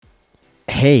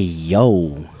Hey,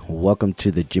 yo, welcome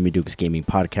to the Jimmy Dukes Gaming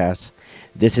Podcast.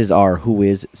 This is our Who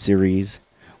Is series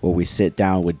where we sit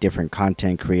down with different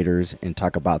content creators and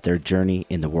talk about their journey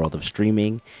in the world of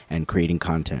streaming and creating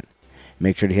content.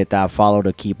 Make sure to hit that follow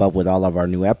to keep up with all of our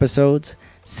new episodes.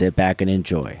 Sit back and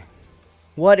enjoy.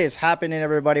 What is happening,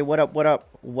 everybody? What up? What up?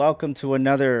 Welcome to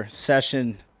another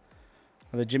session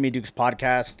of the Jimmy Dukes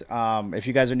Podcast. If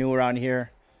you guys are new around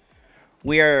here,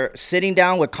 we are sitting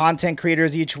down with content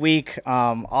creators each week.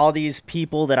 All these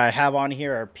people that I have on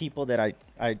here are people that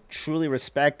I truly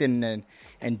respect and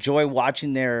enjoy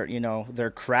watching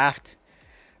their craft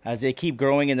as they keep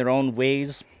growing in their own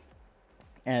ways.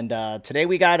 And today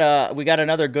we got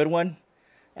another good one,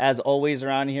 as always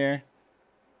around here.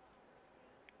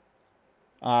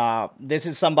 This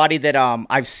is somebody that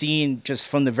I've seen just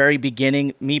from the very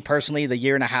beginning. Me personally, the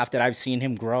year and a half that I've seen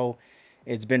him grow,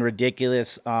 it's been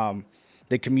ridiculous.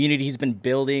 The community he's been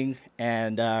building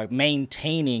and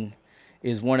maintaining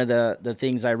is one of the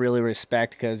things I really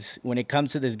respect, because when it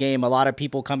comes to this game, a lot of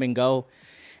people come and go,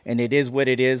 and it is what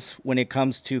it is when it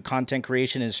comes to content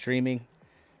creation and streaming,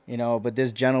 but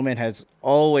this gentleman has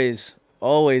always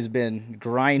been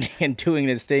grinding and doing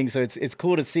his thing. So it's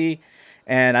cool to see.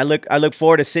 And I look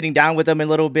forward to sitting down with him a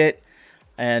little bit.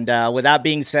 And with that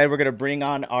being said, we're going to bring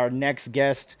on our next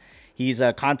guest. He's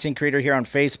a content creator here on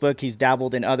Facebook. He's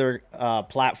dabbled in other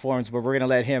platforms, but we're going to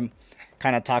let him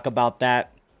kind of talk about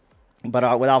that.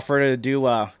 But without further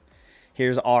ado,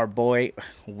 here's our boy,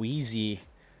 DWeezy.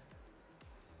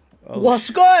 Oh, What's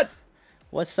good?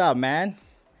 What's up, man?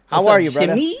 How are you,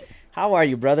 brother? Jimmy? How are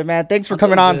you, brother, man? Thanks for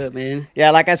coming on. Good, man. Yeah,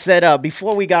 like I said,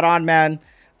 before we got on, man,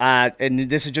 and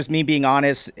this is just me being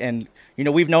honest, and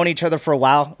we've known each other for a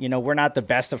while. We're not the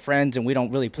best of friends, and we don't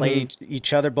really play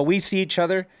each other, but we see each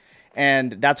other.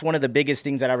 And that's one of the biggest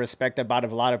things that I respect about a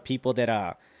lot of people that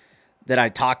I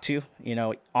talk to,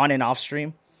 on and off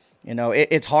stream.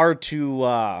 It's hard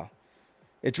to,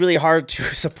 it's really hard to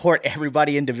support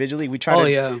everybody individually. We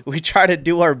try to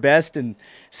do our best and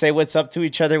say what's up to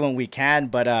each other when we can.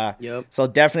 But So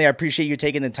definitely, I appreciate you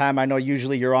taking the time. I know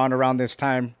usually you're on around this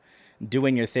time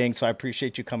doing your thing, so I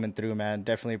appreciate you coming through, man.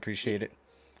 Definitely appreciate it.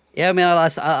 Yeah, man,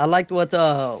 I liked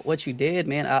what you did,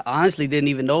 man. I honestly didn't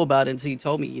even know about it until you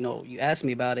told me. You asked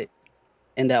me about it,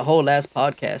 and that whole last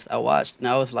podcast I watched, and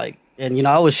I was like, and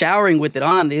I was showering with it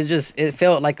on. It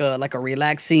felt like a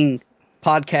relaxing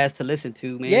podcast to listen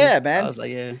to, man. Yeah, man. I was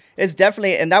like, yeah, it's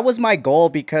definitely, and that was my goal,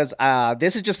 because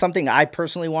this is just something I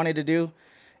personally wanted to do.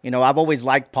 I've always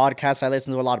liked podcasts. I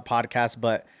listen to a lot of podcasts,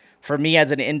 but for me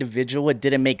as an individual, it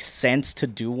didn't make sense to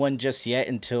do one just yet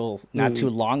until not too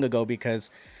long ago, because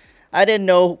I didn't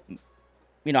know,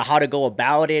 how to go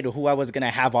about it or who I was going to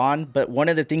have on. But one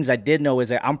of the things I did know is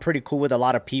that I'm pretty cool with a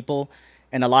lot of people,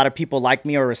 and a lot of people like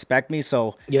me or respect me.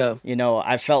 So, yeah,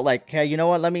 I felt like, hey, you know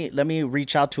what? Let me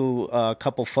reach out to a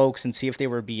couple folks and see if they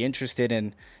would be interested.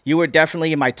 And you were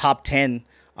definitely in my top 10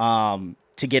 to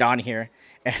get on here.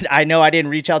 And I know I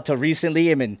didn't reach out till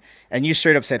recently, and you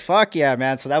straight up said, fuck yeah,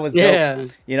 man. So that was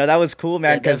dope. Yeah. That was cool,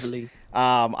 man. Yeah, definitely.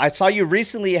 I saw you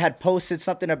recently had posted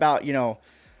something about,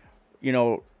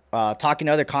 talking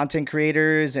to other content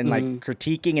creators and like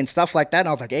critiquing and stuff like that. And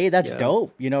I was like, hey, that's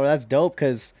dope. That's dope,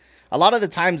 because a lot of the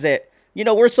times that,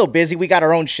 we're so busy, we got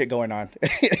our own shit going on.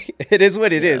 It is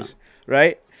what it is,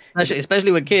 right?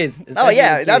 Especially with kids. Oh,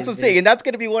 yeah, that's what I'm saying. And that's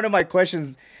going to be one of my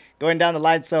questions going down the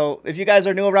line. So if you guys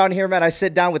are new around here, man, I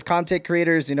sit down with content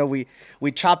creators.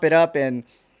 We chop it up, and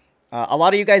a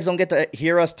lot of you guys don't get to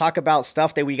hear us talk about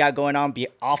stuff that we got going on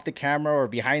off the camera or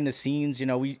behind the scenes.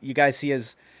 You guys see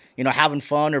us, having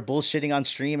fun or bullshitting on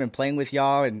stream and playing with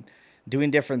y'all and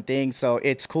doing different things. So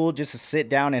it's cool just to sit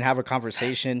down and have a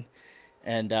conversation.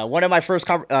 And one of my first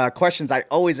questions I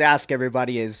always ask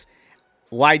everybody is,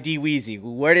 why DWeezy?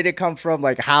 Where did it come from?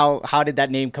 Like, how did that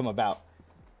name come about?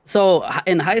 So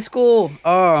in high school,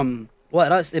 in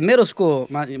middle school,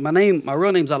 my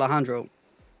real name's Alejandro.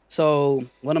 So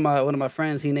one of my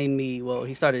friends,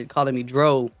 he started calling me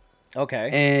Dro. Okay.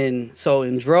 And so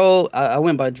in Dro, I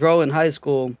went by Dro in high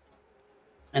school.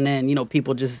 And then,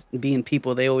 people just being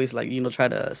people, they always try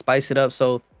to spice it up.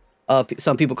 So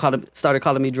some people started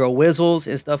calling me Dro Whizzles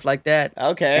and stuff like that.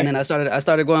 Okay. And then I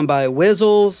started going by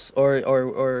Whizzles or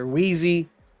Weezy.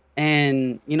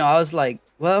 And, I was like,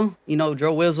 well,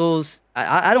 Dro Whizzles,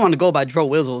 I don't want to go by Dro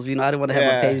Whizzles. I didn't want to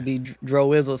have my page be Dro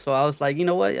Whizzles. So I was like, you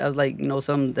know what? I was like,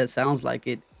 something that sounds like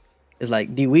it is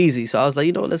like DWeezy. So I was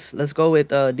like, let's go with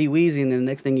DWeezy. And then the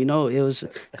next thing you know, it was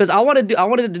because I wanted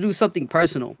to do something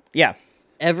personal. Yeah.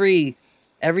 Every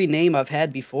name I've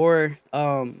had before,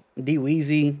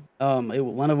 DWeezy.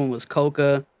 One of them was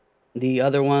Coca. The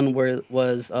other one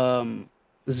was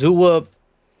Zoop.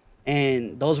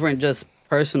 and those weren't just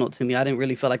personal to me. I didn't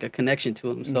really feel like a connection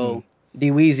to him. So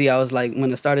DWeezy, I was like,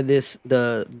 when I started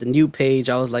the new page,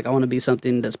 I was like, I want to be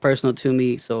something that's personal to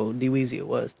me. So DWeezy it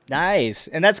was. Nice,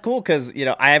 and that's cool because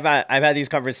I've had these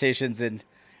conversations, and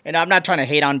I'm not trying to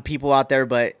hate on people out there,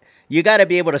 but you got to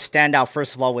be able to stand out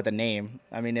first of all with a name.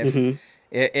 I mean,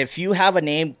 if you have a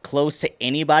name close to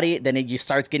anybody, then it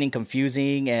starts getting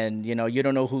confusing, and you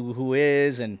don't know who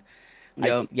is, and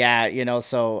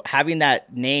so having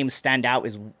that name stand out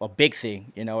is a big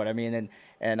thing. You know what I mean?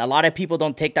 And a lot of people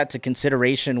don't take that to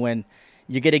consideration when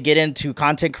you're going to get into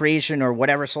content creation or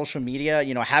whatever social media.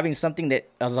 Having something that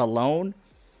is alone.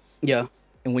 Yeah.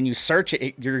 And when you search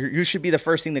it, you should be the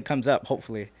first thing that comes up,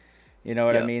 hopefully. You know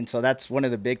what I mean? So that's one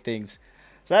of the big things.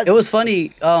 So it was funny.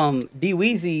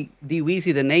 DWeezy,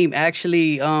 the name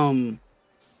actually,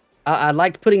 I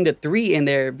liked putting the 3 in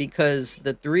there because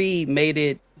the 3 made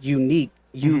it unique.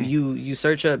 You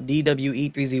search up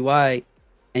DWE3ZY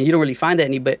and you don't really find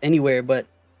that anywhere. But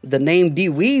the name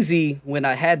DWeezy, when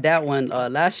I had that one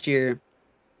last year,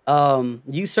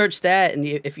 you search that, and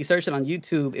if you search it on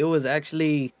YouTube, it was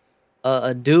actually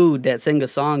a dude that sang a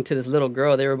song to this little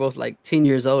girl. They were both like 10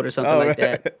 years old or something like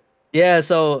that. Yeah,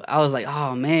 so I was like,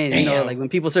 oh man, like when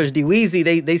people search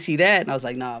DWeezy, they see that, and I was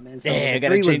like, nah, man. So the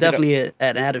 3 was definitely an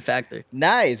added factor.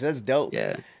 Nice, that's dope.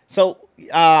 Yeah. So,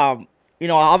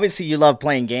 obviously you love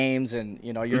playing games, and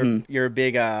you're a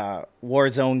big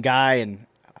Warzone guy, and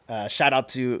shout out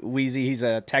to Weezy. He's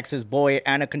a Texas boy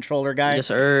and a controller guy. Yes,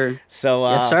 sir. So,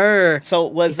 yes, sir.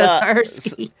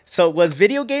 So was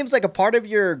video games like a part of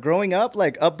your growing up,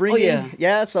 like upbringing? Oh, yeah.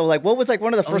 Yeah. So like, what was like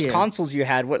one of the first consoles you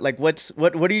had?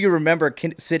 What do you remember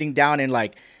sitting down and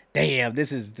like, damn,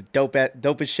 this is the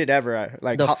dopest shit ever?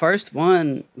 Like the first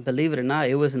one, believe it or not,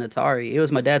 it was an Atari. It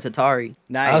was my dad's Atari.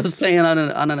 Nice. I was playing on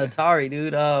an Atari,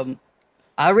 dude.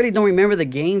 I really don't remember the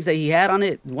games that he had on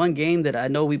it. One game that I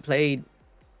know we played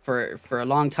for a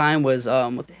long time was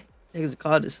what the heck is it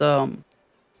called? It's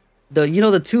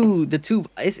the two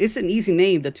it's an easy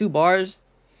name, the 2 bars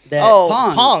that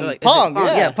Pong. Like, Pong.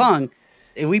 Yeah, Pong.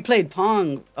 And we played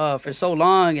Pong for so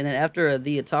long, and then after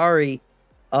the Atari,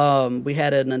 we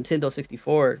had a Nintendo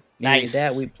 64. Nice. And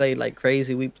that we played like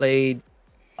crazy. We played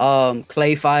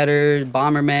Clay Fighters,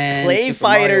 Bomberman, Play Super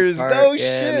Fighters. Mario Kart. No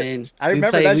yeah, shit. Man. I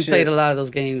remember that shit. We played a lot of those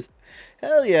games.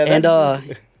 Hell yeah.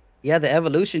 And yeah, the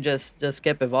evolution just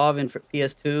kept evolving for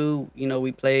PS2.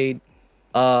 We played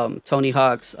Tony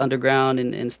Hawk's Underground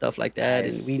and stuff like that.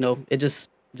 Nice. And it just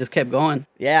kept going.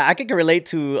 Yeah, I can relate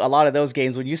to a lot of those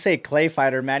games. When you say Clay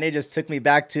Fighter, man, it just took me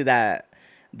back to that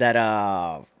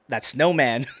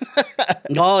snowman.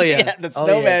 Oh yeah. The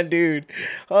snowman dude.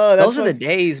 Oh, those are the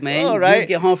days, man. Oh, right. You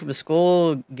get home from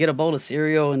school, get a bowl of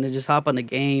cereal, and then just hop on the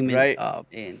game. And, right. Oh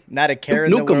man. Not a care in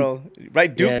the world.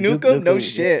 Right. Duke Nukem? No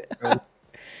shit.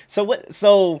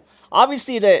 So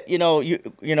obviously that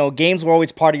games were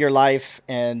always part of your life,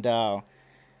 and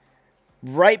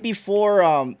right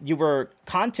before you were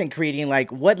content creating,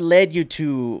 like what led you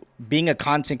to being a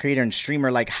content creator and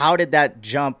streamer? Like how did that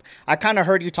jump? I kind of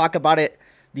heard you talk about it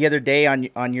the other day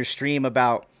on your stream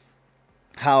about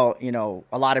how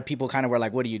a lot of people kind of were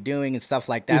like, what are you doing and stuff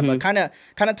like that. But kind of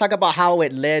talk about how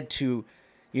it led to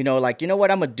like,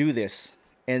 what, I'm gonna do this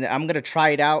and I'm gonna try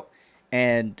it out.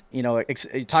 And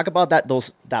talk about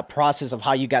that process of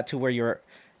how you got to where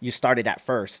you started at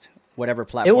first, whatever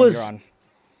platform you're on.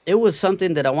 It was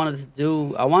something that I wanted to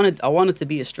do. I wanted to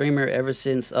be a streamer ever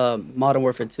since Modern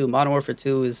Warfare 2. Modern Warfare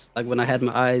 2 is like when I had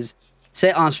my eyes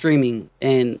set on streaming,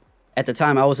 and at the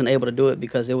time I wasn't able to do it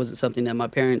because it wasn't something that my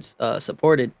parents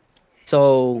supported.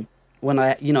 So when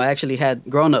I actually had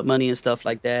grown up money and stuff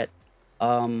like that,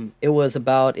 it was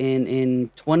about in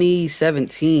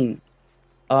 2017.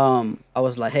 I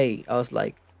was like,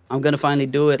 I'm going to finally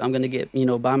do it. I'm going to get,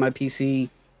 buy my PC.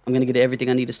 I'm going to get everything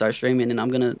I need to start streaming, and I'm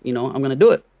going to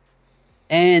do it.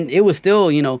 And it was still,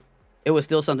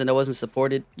 something that wasn't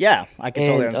supported. Yeah, I can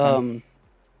totally understand.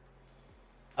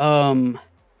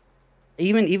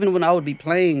 Even when I would be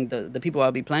playing, the people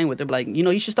I'd be playing with, they're like,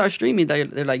 you should start streaming.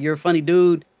 They're like, you're a funny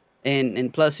dude.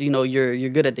 And plus, you're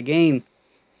good at the game.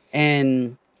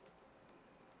 And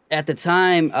at the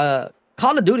time,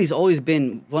 Call of Duty's always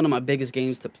been one of my biggest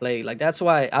games to play. Like that's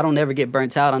why I don't ever get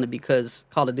burnt out on it, because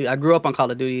Call of Duty. I grew up on Call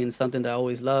of Duty and something that I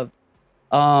always loved.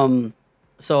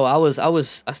 So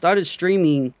I started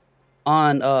streaming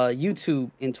on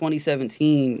YouTube in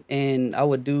 2017, and I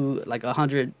would do like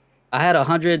 100. I had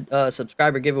 100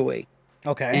 subscriber giveaway.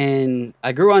 Okay. And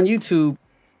I grew on YouTube,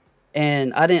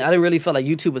 and I didn't really feel like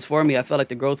YouTube was for me. I felt like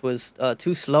the growth was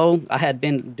too slow. I had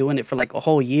been doing it for like a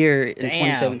whole year in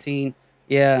 2017.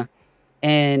 Yeah.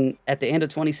 And at the end of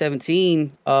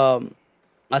 2017,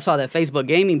 I saw that Facebook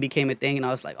gaming became a thing, and I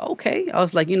was like, okay. I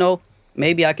was like,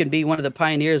 maybe I can be one of the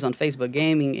pioneers on Facebook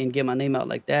gaming and get my name out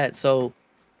like that. So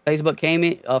Facebook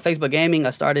gaming, I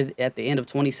started at the end of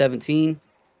 2017,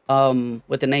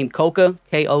 with the name Coca,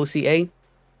 Koca,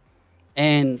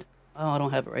 and I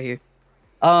don't have it right here.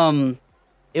 Um,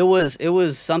 it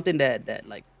was something that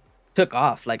like took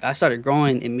off. Like I started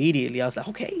growing immediately. I was like,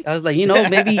 okay. I was like,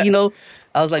 maybe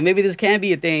I was like, maybe this can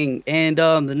be a thing. And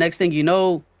the next thing you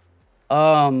know,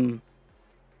 um,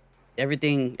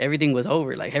 everything was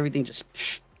over. Like everything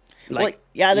just Well, like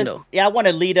yeah, you let's, know yeah, I want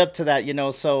to lead up to that,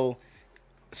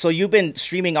 so you've been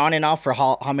streaming on and off for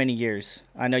how many years?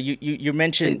 I know you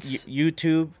mentioned since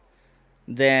YouTube,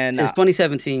 then since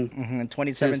 2017. in Since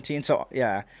 2017. So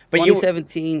yeah, but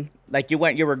 2017.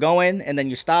 you were going and then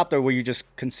you stopped, or were you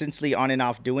just consistently on and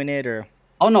off doing it, or?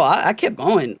 Oh no, I kept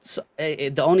going. So,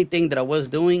 the only thing that I was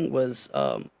doing was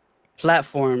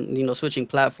switching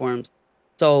platforms.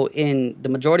 So in the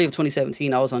majority of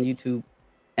 2017, I was on YouTube,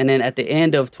 and then at the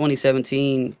end of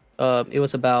 2017, it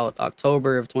was about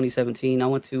October of 2017. I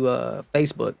went to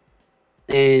Facebook,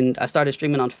 and I started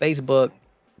streaming on Facebook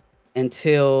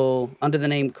until under the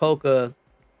name Coca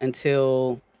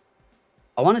until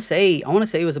I want to say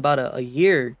it was about a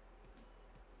year,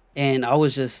 and I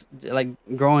was just like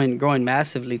growing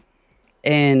massively.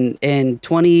 And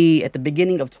 20 at the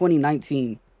beginning of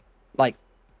 2019, like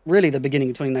really the beginning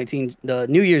of 2019, the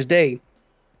New Year's Day,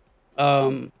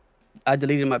 um, I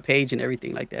deleted my page and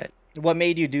everything like that. What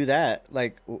made you do that?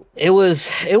 Like, It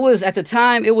was at the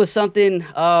time it was something.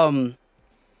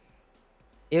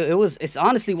 It's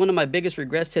honestly one of my biggest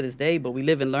regrets to this day, but we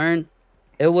live and learn.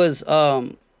 It was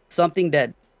something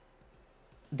that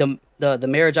the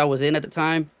marriage I was in at the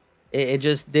time, it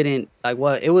just didn't like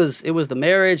what it was the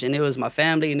marriage, and it was my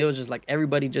family, and it was just like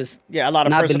everybody just yeah,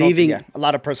 not believing. a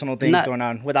lot of personal things Not going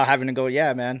on without having to go.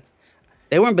 Yeah, man.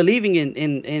 They weren't believing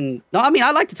in no, I mean,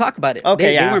 I like to talk about it. Okay,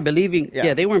 They yeah, weren't believing. yeah,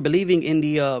 Yeah, they weren't believing in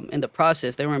the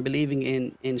process. They weren't believing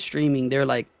in streaming. They're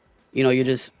like, you're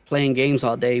just playing games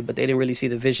all day, but they didn't really see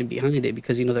the vision behind it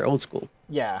because they're old school.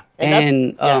 yeah, and that's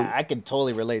And yeah, I could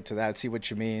totally relate to that. See what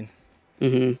you mean.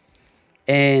 mhm.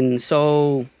 And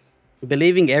so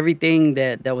believing everything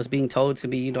that was being told to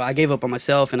me, I gave up on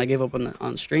myself, and I gave up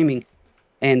on streaming.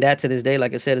 And that to this day,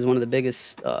 like I said, is one of the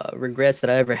biggest regrets that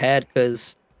I ever had,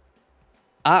 because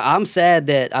I'm sad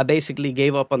that I basically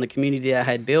gave up on the community I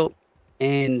had built.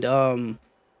 And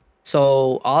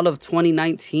so all of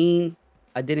 2019,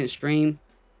 I didn't stream.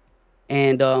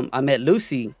 And I met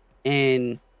Lucy.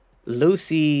 And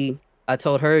Lucy, I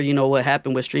told her, what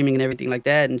happened with streaming and everything like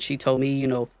that. And she told me,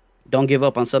 don't give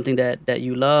up on something that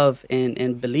you love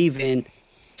and believe in.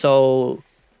 So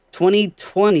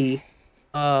 2020,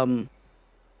 um,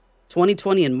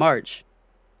 2020 in March,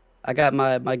 I got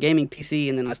my gaming PC,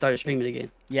 and then I started streaming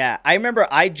again. Yeah, I remember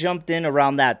I jumped in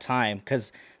around that time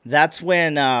because that's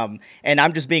when, and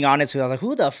I'm just being honest with you, I was like,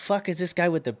 who the fuck is this guy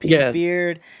with the pink Yeah.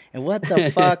 beard? And what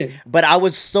the fuck? But I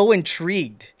was so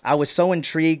intrigued. I was so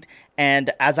intrigued.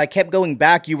 And as I kept going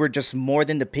back, you were just more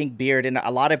than the pink beard. And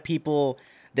a lot of people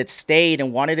that stayed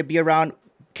and wanted to be around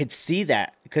could see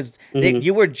that because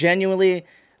you were genuinely,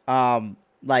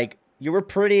 like, you were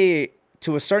pretty,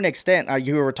 to a certain extent,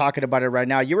 you were talking about it right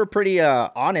now. You were pretty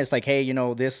honest, like, hey,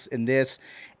 this and this.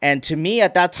 And to me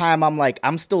at that time, I'm like,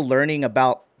 I'm still learning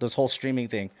about this whole streaming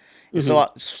thing. And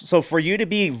so for you to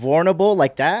be vulnerable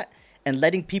like that and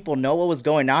letting people know what was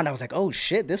going on, I was like, oh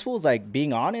shit, this was like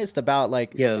being honest about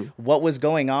like Yeah. what was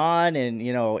going on, and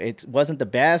it wasn't the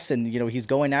best, and he's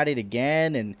going at it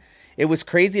again, and it was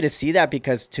crazy to see that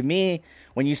because to me,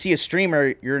 when you see a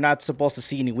streamer, you're not supposed to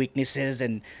see any weaknesses,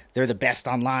 and they're the best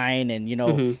online, and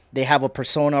they have a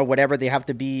persona or whatever they have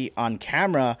to be on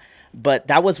camera. But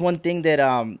that was one thing that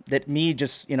that me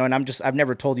just and I've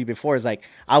never told you before, is like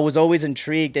I was always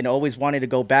intrigued and always wanted to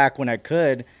go back when I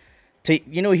could to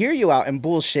hear you out and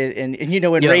bullshit and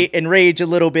enrage a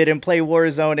little bit and play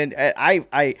Warzone, and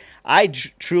I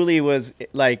truly was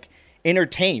like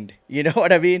entertained, you know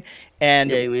what I mean?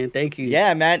 And Yeah, man. Thank you.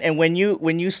 yeah, man. And when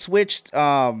you switched,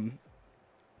 when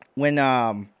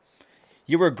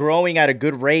you were growing at a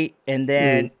good rate, and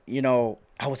then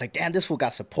I was like, damn, this fool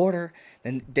got supporter.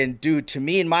 Then, dude, to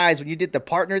me in my eyes, when you did the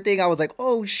partner thing, I was like,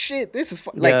 oh shit, this is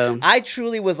fun. Like, Yeah. I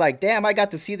truly was like, damn, I got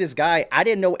to see this guy. I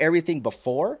didn't know everything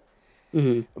before,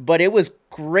 but it was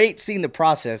great seeing the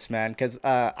process, man. Because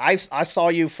I saw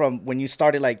you from when you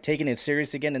started like taking it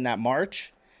serious again in that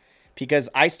March, because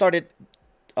I started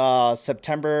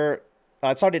September.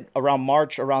 I started around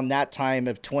March, around that time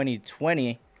of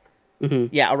 2020.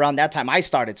 Yeah, around that time I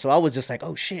started. So I was just like,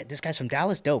 oh shit, this guy's from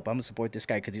Dallas, dope. I'm gonna support this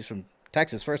guy because he's from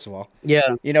Texas, first of all.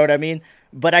 Yeah. You know what I mean?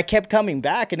 But I kept coming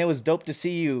back, and it was dope to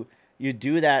see you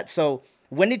do that. So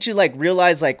when did you like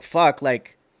realize like fuck,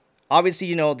 like obviously,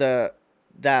 you know, that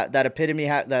epiphany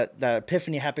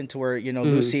happened to where, you know,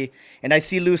 Lucy, and I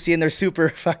see Lucy and they're super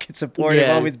fucking supportive,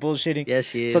 always bullshitting. Yes,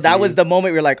 she is. So that was the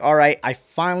moment where like, all right, I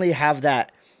finally have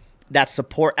that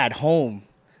support at home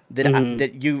that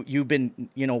that you've been,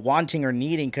 you know, wanting or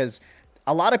needing, because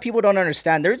a lot of people don't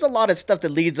understand. There's a lot of stuff that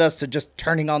leads us to just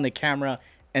turning on the camera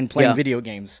and playing video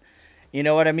games. You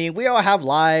know what I mean? We all have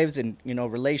lives and, you know,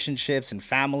 relationships and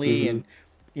family and,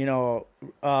 you know,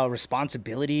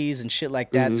 responsibilities and shit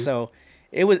like that. So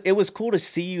it was cool to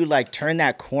see you like turn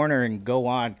that corner and go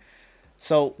on.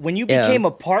 So when you became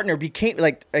a partner,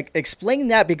 explain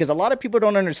that, because a lot of people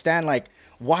don't understand like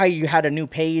why you had a new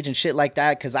page and shit like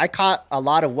that. Because I caught a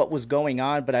lot of what was going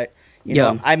on, but you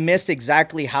know, I missed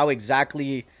exactly how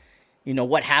you know,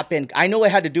 what happened. I know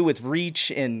it had to do with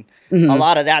reach and a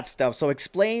lot of that stuff. So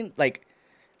explain like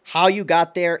how you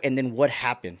got there and then what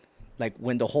happened, like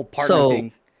when the whole partner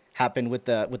thing happened with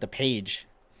the page.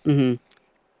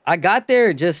 I got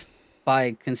there just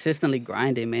by consistently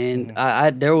grinding, man.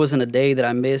 I there wasn't a day that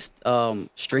I missed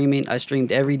streaming. I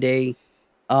streamed every day.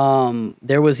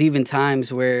 There was even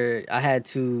times where I had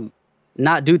to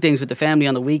not do things with the family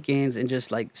on the weekends and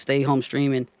just like stay home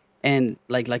streaming. And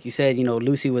like you said, you know,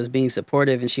 Lucy was being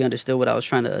supportive and she understood what I was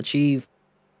trying to achieve.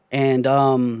 And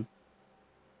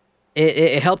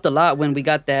it helped a lot when we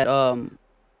got that.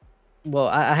 Well,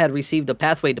 I had received a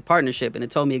pathway to partnership, and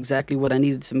it told me exactly what I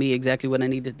needed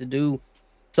to do.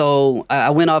 So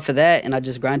I went off of that, and I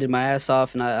just grinded my ass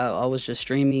off, and I was just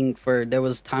streaming there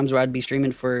was times where I'd be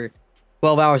streaming for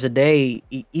 12 hours a day,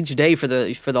 each day for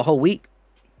the whole week.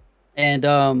 And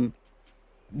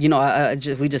you know,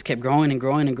 we just kept growing and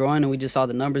growing and growing, and we just saw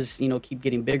the numbers, you know, keep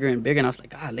getting bigger and bigger. And I was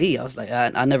like, golly,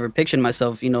 I never pictured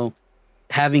myself, you know,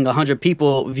 having 100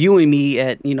 people viewing me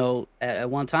at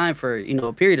one time for, you know,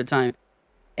 a period of time.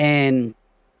 And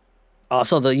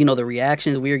also the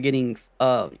reactions, we were getting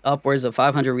upwards of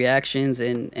 500 reactions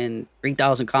and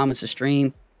 3,000 comments a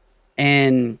stream.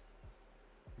 And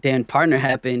then Partner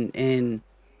happened, and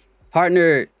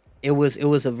Partner, it was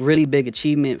a really big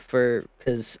achievement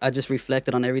because I just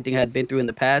reflected on everything I had been through in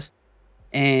the past.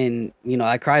 And, you know,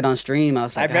 I cried on stream. I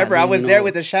was like, I remember I was there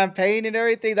with the champagne and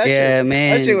everything. That shit,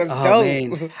 man. That shit was dope.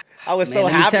 Man. I was so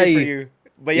happy for you.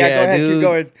 But yeah, go ahead, dude,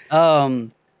 keep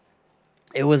going.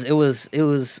 It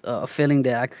was a feeling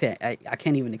that I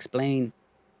can't even explain.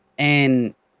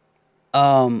 And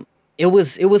it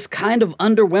was kind of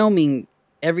underwhelming,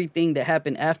 everything that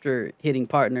happened after hitting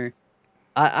Partner.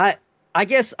 I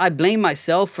guess I blame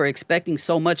myself for expecting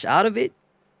so much out of it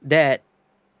that,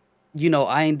 you know,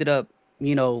 I ended up,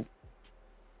 you know,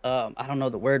 I don't know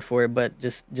the word for it, but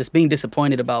just being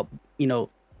disappointed about, you know,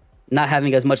 not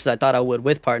having as much as I thought I would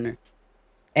with Partner.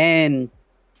 And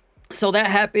so that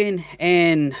happened,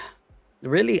 and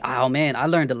really, oh man, I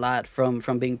learned a lot from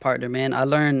being Partner, man. I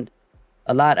learned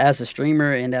a lot as a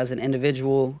streamer and as an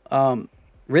individual.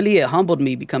 Really, it humbled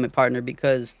me becoming Partner,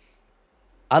 because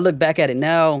I look back at it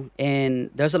now, and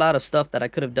there's a lot of stuff that I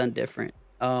could have done different.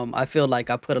 I feel like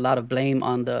I put a lot of blame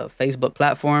on the Facebook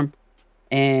platform,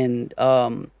 and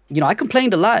you know, I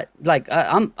complained a lot. Like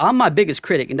I'm my biggest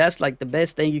critic, and that's like the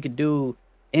best thing you could do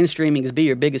in streaming is be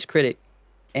your biggest critic.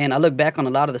 And I look back on a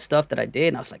lot of the stuff that I did,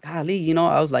 and I was like, golly, you know,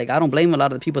 I was like, I don't blame a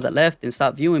lot of the people that left and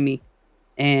stopped viewing me.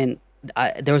 And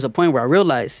there was a point where I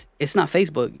realized it's not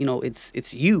Facebook, you know,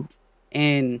 it's you.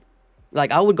 And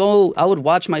like I would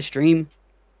watch my stream,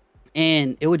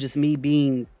 and it was just me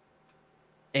being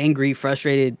angry,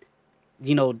 frustrated,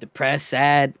 you know, depressed,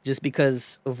 sad, just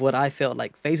because of what I felt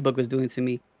like Facebook was doing to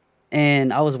me.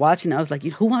 And I was watching, I was like,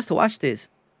 who wants to watch this?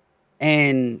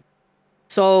 And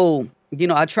so, you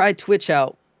know, I tried Twitch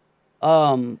out.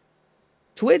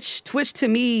 Twitch to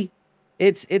me,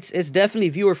 it's definitely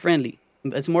viewer friendly.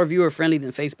 It's more viewer friendly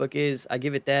than Facebook is. I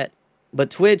give it that.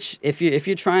 But Twitch, if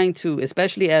you're trying to,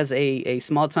 especially as a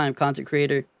small time content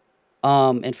creator,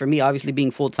 and for me, obviously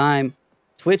being full time,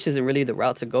 Twitch isn't really the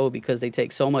route to go, because they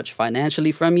take so much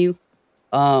financially from you.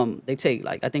 They take,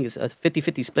 like, I think it's a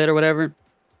 50-50 split or whatever.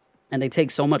 And they take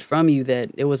so much from you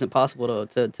that it wasn't possible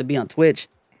to be on Twitch.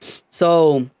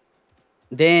 So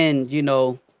then, you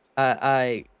know,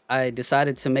 I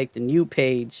decided to make the new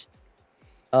page,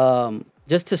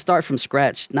 just to start from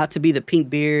scratch, not to be the pink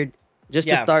beard, just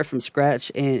to start from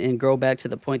scratch and grow back to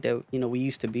the point that, you know, we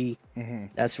used to be.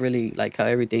 That's really like how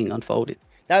everything unfolded.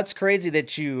 That's crazy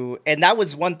and that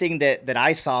was one thing that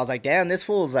I saw. I was like, damn, this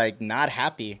fool is like not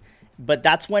happy. But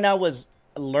that's when I was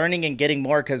learning and getting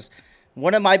more, because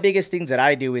one of my biggest things that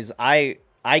I do is I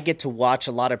I get to watch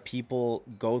a lot of people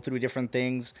go through different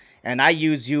things, and I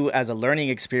use you as a learning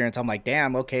experience. I'm like,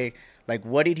 damn, okay, like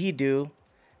what did he do,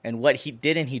 and what he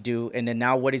didn't he do, and then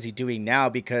now what is he doing now?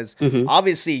 Because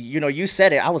obviously, you know, you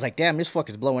said it. I was like, damn, this fuck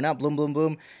is blowing up, boom, boom,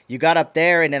 boom. You got up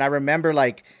there, and then I remember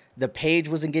like the page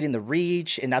wasn't getting the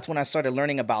reach, and that's when I started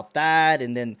learning about that,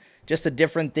 and then just the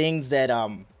different things that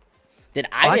that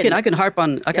I can harp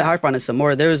on harp on it some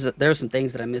more. There's some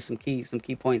things that I missed, some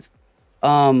key points.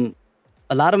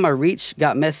 A lot of my reach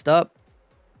got messed up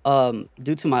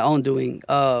due to my own doing.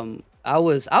 I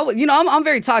was you know, I'm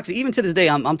very toxic. Even to this day,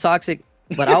 I'm toxic,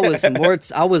 but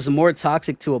I was more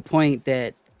toxic to a point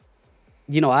that,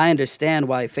 you know, I understand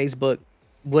why Facebook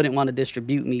wouldn't want to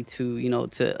distribute me to, you know,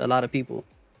 to a lot of people.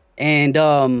 And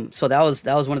so that was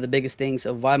one of the biggest things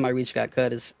of why my reach got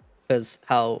cut, is because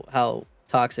how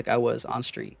toxic I was on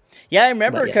street. Yeah, I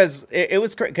remember because it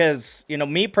was because, you know,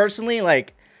 me personally,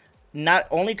 like, not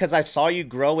only because I saw you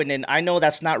grow, and then I know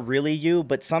that's not really you,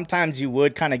 but sometimes you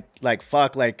would kind of like,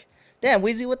 fuck, like, damn,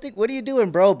 Weezy, what are you doing,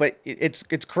 bro? But it's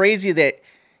crazy that,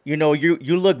 you know, you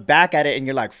look back at it and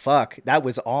you're like, fuck, that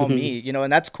was all me, you know,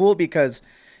 and that's cool because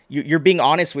you're being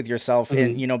honest with yourself,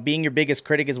 and, you know, being your biggest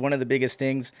critic is one of the biggest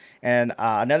things. And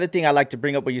another thing I like to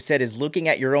bring up what you said is looking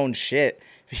at your own shit,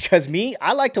 because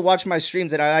I like to watch my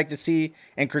streams and I like to see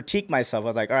and critique myself. I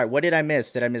was like, all right, what did I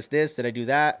miss? Did I miss this? Did I do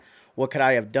that? What could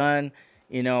I have done?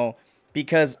 You know,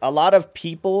 because a lot of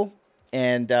people,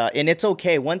 and it's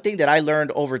okay. One thing that I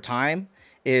learned over time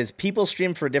is people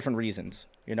stream for different reasons,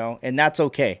 you know, and that's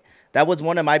okay. That was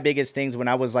one of my biggest things when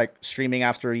I was like streaming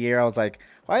after a year. I was like,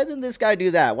 why didn't this guy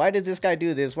do that? Why did this guy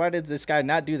do this? Why did this guy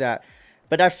not do that?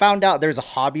 But I found out there's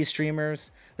hobby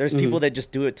streamers. There's people that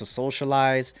just do it to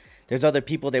socialize. There's other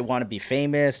people that want to be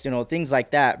famous, you know, things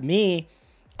like that. Me,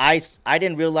 I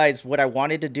didn't realize what I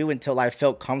wanted to do until I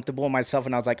felt comfortable in myself.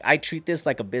 And I was like, I treat this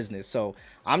like a business. So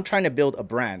I'm trying to build a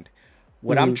brand.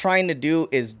 What I'm trying to do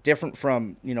is different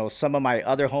from, you know, some of my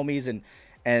other homies.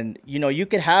 And you know, you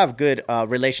could have good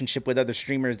relationship with other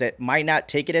streamers that might not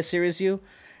take it as serious as you.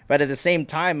 But at the same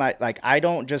time, I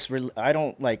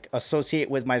don't like associate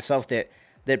with myself that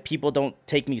people don't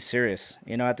take me serious,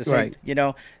 you know, at the same, you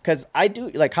know, because I do,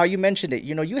 like how you mentioned it,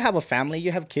 you know, you have a family,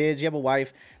 you have kids, you have a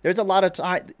wife. There's a lot of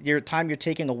time you're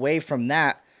taking away from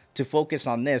that to focus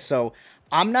on this. So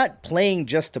I'm not playing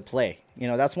just to play. You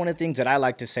know, that's one of the things that I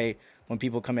like to say when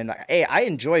people come in, like, hey, I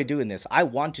enjoy doing this. I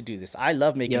want to do this. I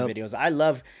love making videos. I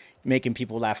love making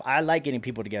people laugh. I like getting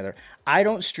people together. I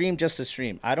don't stream just to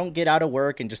stream. I don't get out of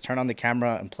work and just turn on the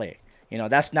camera and play. You know,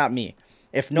 that's not me.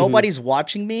 If nobody's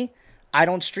watching me, I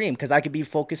don't stream because I could be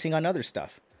focusing on other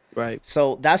stuff. Right.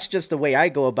 So that's just the way I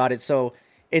go about it. So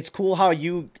it's cool how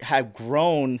you have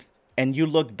grown and you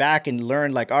look back and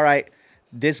learn, like, all right,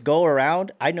 this go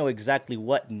around, I know exactly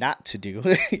what not to do,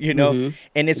 you know?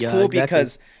 And it's cool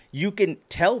because you can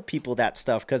tell people that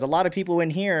stuff, because a lot of people in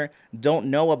here don't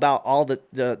know about all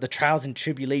the trials and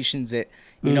tribulations that,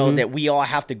 you know, that we all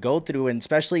have to go through. And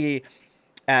especially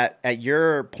at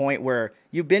your point where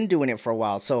you've been doing it for a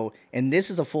while. So, and this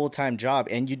is a full-time job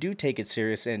and you do take it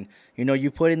serious, and, you know,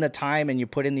 you put in the time and you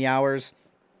put in the hours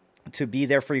to be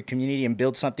there for your community and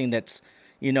build something that's,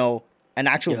 you know, an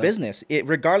actual business. It,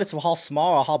 regardless of how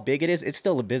small or how big it is, it's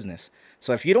still a business.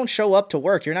 So if you don't show up to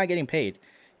work, you're not getting paid.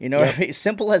 You know,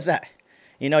 simple as that.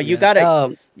 You know, you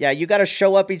gotta, you gotta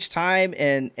show up each time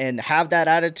and have that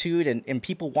attitude, and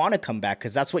people want to come back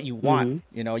because that's what you want.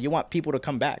 You know, you want people to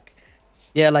come back.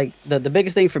 Yeah, like the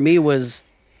biggest thing for me was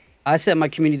I set my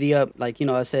community up. Like, you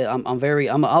know, I said I'm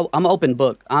an open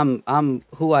book. I'm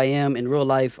who I am in real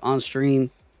life on stream,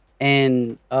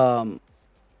 and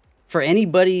for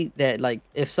anybody that, like,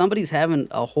 if somebody's having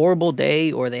a horrible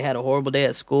day or they had a horrible day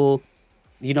at school,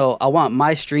 you know, I want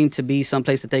my stream to be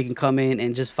someplace that they can come in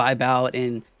and just vibe out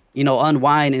and, you know,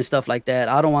 unwind and stuff like that.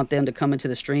 I don't want them to come into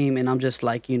the stream and I'm just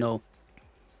like, you know,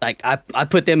 like I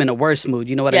put them in a worse mood.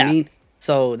 You know what I mean?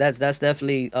 So that's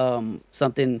definitely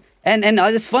something. And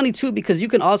it's funny too, because you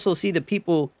can also see the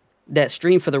people that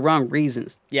stream for the wrong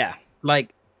reasons. Yeah.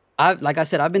 Like I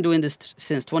said, I've been doing this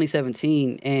since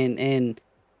 2017, and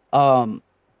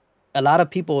a lot of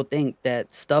people think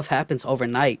that stuff happens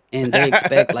overnight, and they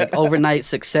expect like overnight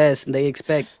success, and they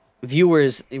expect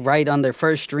viewers right on their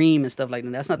first stream and stuff like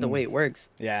that. That's not the way it works.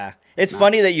 Yeah. It's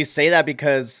funny that you say that,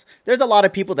 because there's a lot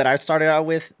of people that I started out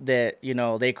with that, you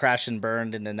know, they crashed and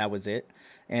burned and then that was it.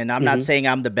 And I'm not saying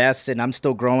I'm the best, and I'm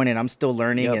still growing and I'm still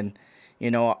learning, and,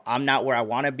 you know, I'm not where I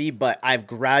want to be, but I've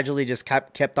gradually just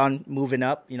kept on moving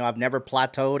up. You know, I've never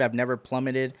plateaued. I've never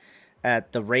plummeted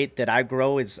at the rate that I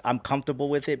grow. I'm comfortable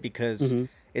with it because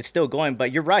it's still going.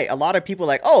 But you're right. A lot of people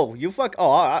like, oh, you fuck.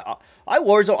 Oh, I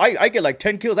Warzone. I get like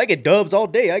 10 kills. I get dubs all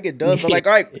day. I get dubs. I'm like,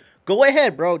 all right, go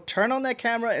ahead, bro. Turn on that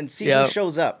camera and see who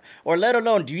shows up. Or let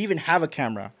alone, do you even have a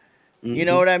camera? You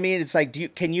know what I mean? It's like,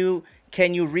 can you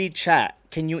read chat?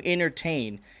 Can you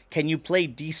entertain? Can you play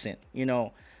decent? You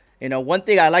know, one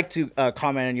thing I like to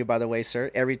comment on you, by the way, sir,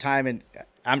 every time, and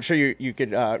I'm sure you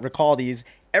could recall these.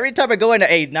 Every time I go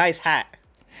into a nice hat,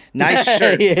 nice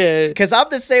shirt, because I'm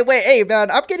the same way. Hey, man,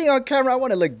 I'm getting on camera. I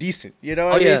want to look decent. You know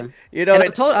what I mean? You know, and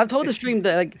I've told the stream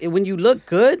that like when you look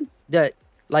good, that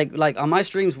like on my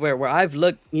streams where I've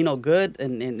looked, you know, good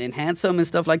and handsome and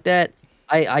stuff like that,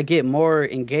 I get more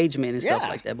engagement and stuff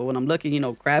like that. But when I'm looking, you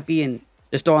know, crappy and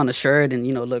just throw on a shirt and,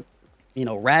 you know, look, you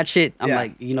know, ratchet, I'm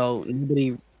like, you know,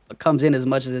 nobody comes in as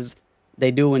much as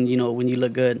they do when, you know, when you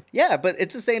look good. Yeah, but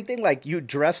it's the same thing. Like, you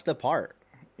dress the part.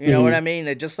 You know what I mean?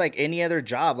 It's just like any other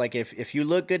job. Like, if you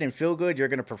look good and feel good, you're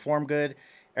going to perform good.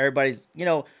 Everybody's, you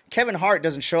know, Kevin Hart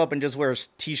doesn't show up and just wears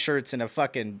T-shirts and a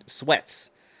fucking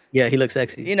sweats. Yeah, he looks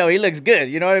sexy. You know, he looks good.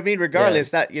 You know what I mean?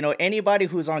 Regardless, that, you know, anybody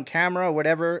who's on camera or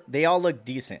whatever, they all look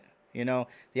decent. You know,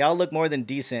 they all look more than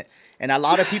decent. And a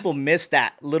lot of people miss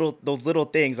those little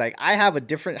things. Like, I have a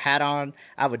different hat on.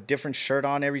 I have a different shirt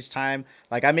on every time.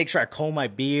 Like, I make sure I comb my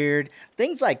beard.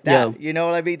 Things like that. You know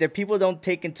what I mean? That people don't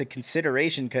take into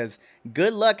consideration, because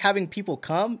good luck having people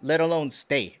come, let alone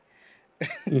stay.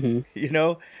 You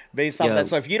know, based on that.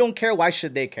 So if you don't care, why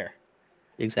should they care?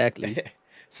 Exactly.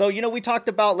 So, you know, we talked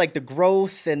about like the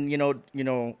growth and, you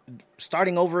know,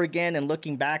 starting over again and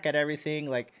looking back at everything.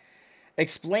 Like,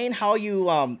 explain how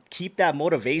you keep that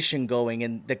motivation going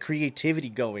and the creativity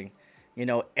going, you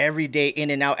know, every day in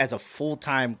and out as a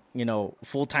full-time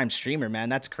streamer, man.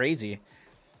 That's crazy.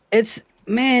 It's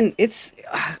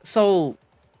so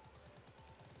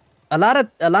a lot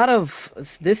of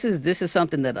this is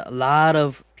something that a lot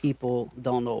of people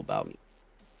don't know about me.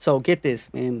 So get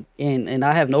this, man, and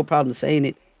I have no problem saying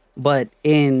it, but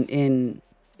in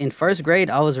first grade,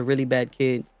 I was a really bad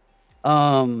kid.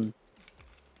 I'm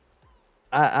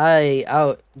not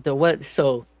gonna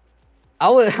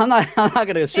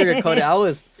sugarcoat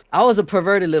it. I was a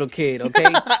perverted little kid,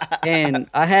 okay? And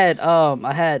I had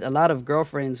a lot of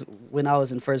girlfriends when I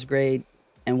was in first grade,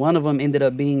 and one of them ended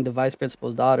up being the vice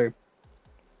principal's daughter.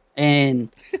 And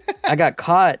I got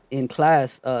caught in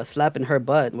class slapping her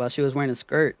butt while she was wearing a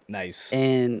skirt. Nice.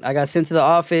 And I got sent to the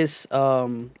office,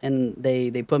 and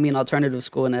they put me in alternative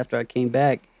school. And after I came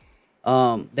back,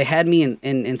 they had me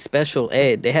in special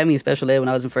ed. They had me in special ed when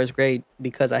I was in first grade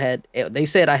because they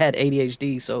said I had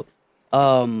ADHD. So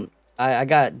I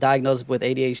got diagnosed with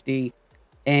ADHD.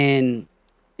 And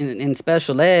in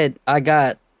special ed, I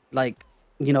got like,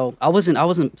 you know, I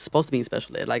wasn't supposed to be in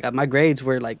special ed. Like, my grades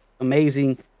were like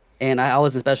amazing. And I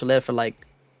was in special ed for like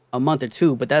a month or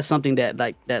two, but that's something that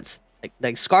that's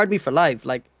scarred me for life.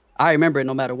 Like, I remember it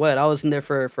no matter what. I was in there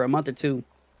for a month or two,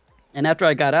 and after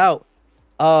I got out,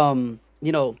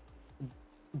 you know,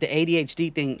 the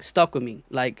ADHD thing stuck with me.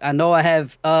 Like, I know I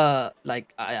have I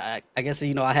guess,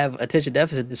 you know, I have attention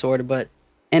deficit disorder, but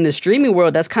in the streaming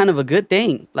world, that's kind of a good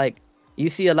thing. Like, you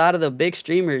see a lot of the big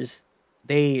streamers,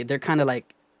 they're kind of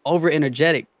like over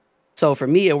energetic. So for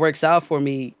me, it works out for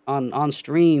me on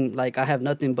stream. Like, I have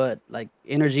nothing but like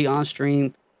energy on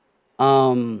stream.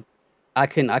 I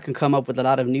can come up with a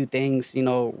lot of new things, you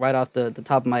know, right off the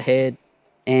top of my head,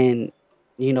 and,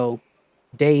 you know,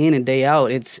 day in and day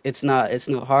out, it's not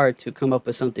hard to come up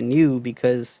with something new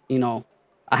because, you know,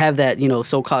 I have that, you know,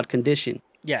 so-called condition.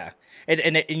 Yeah,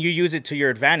 and you use it to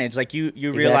your advantage. Like, you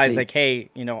realize, like,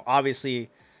 hey, you know, obviously,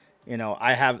 you know,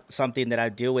 I have something that I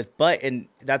deal with, and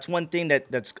that's one thing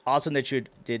that's awesome that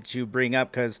you bring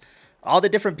up, because all the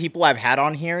different people I've had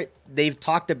on here, they've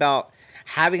talked about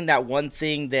having that one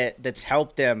thing that's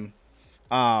helped them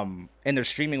in their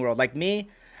streaming world. Like me,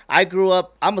 I grew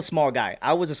up, I'm a small guy.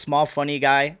 I was a small, funny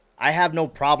guy. I have no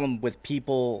problem with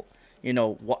people, you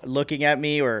know, looking at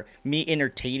me or me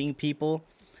entertaining people.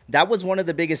 That was one of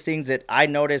the biggest things that I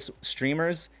noticed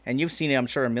streamers, and you've seen it, I'm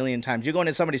sure, a million times. You go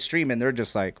into somebody's stream and they're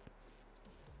just like,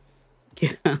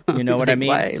 you know what I mean?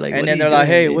 Like, and then they're like,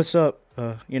 hey, what's up?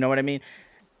 You know what I mean?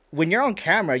 When you're on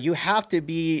camera, you have to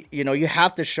be, you know, you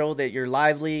have to show that you're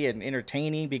lively and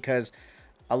entertaining, because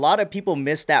a lot of people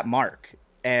miss that mark.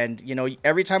 And, you know,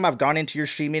 every time I've gone into your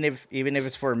streaming, even if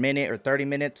it's for a minute or 30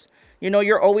 minutes, you know,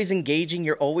 you're always engaging.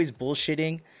 You're always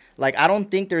bullshitting. Like, I don't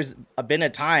think there's been a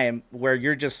time where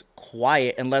you're just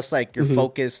quiet unless, like, you're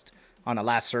focused on a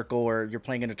last circle or you're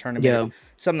playing in a tournament,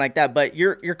 something like that. But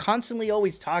you're constantly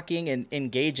always talking and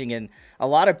engaging, and a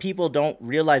lot of people don't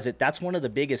realize that that's one of the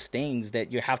biggest things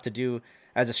that you have to do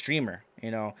as a streamer.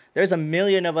 There's a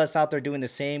million of us out there doing the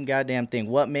same goddamn thing.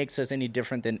 What makes us any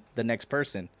different than the next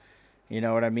person? You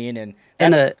know what I mean? And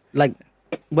And that's like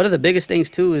one of the biggest things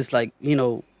too is like,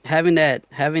 having that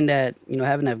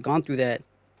gone through that.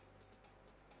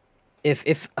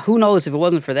 If who knows if it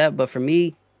wasn't for that, but for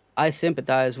me, I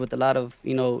sympathize with a lot of,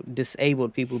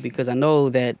 disabled people, because I know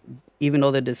that even though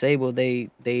they're disabled, they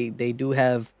do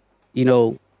have, you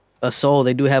know, a soul,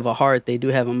 they do have a heart, they do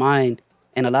have a mind,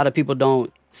 and a lot of people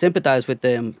don't sympathize with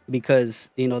them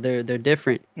because, they're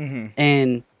different.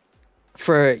 And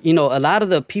for, a lot of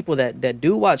the people that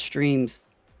do watch streams,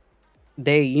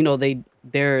 they,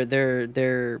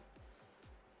 they're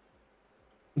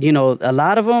a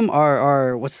lot of them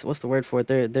are what's the word for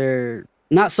it? They're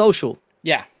not social.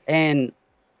 yeah. And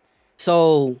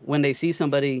so when they see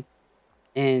somebody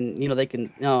and, they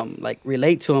can like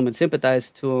relate to them and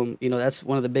sympathize to them, that's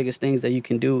one of the biggest things that you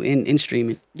can do in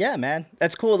streaming. Yeah, man,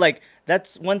 that's cool. Like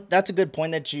that's a good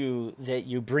point that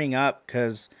you bring up,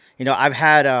 because I've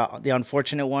had the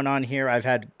unfortunate one on here. I've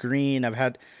had Green. I've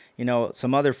had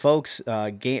some other folks,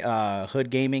 Hood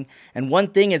Gaming. And one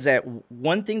thing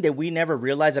that we never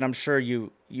realized, and I'm sure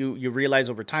you realize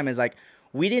over time, is like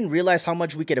we didn't realize how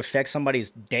much we could affect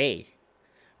somebody's day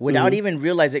without even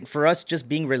realizing. For us, just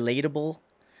being relatable,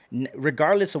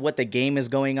 regardless of what the game is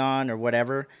going on or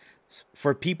whatever,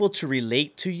 for people to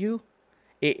relate to you,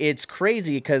 it's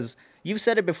crazy, because you've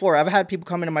said it before. I've had people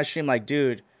come into my stream like,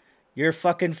 dude, you're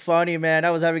fucking funny, man.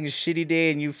 I was having a shitty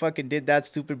day and you fucking did that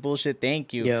stupid bullshit.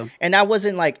 Thank you. Yeah. And I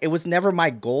wasn't like, it was never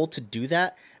my goal to do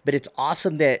that, but it's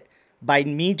awesome that by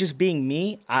me just being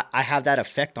me, I have that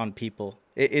effect on people.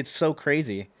 It's so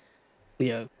crazy.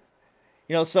 Yeah.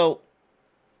 So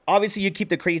obviously you keep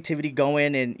the creativity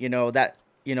going, and that,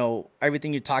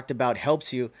 everything you talked about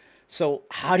helps you. So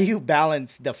how do you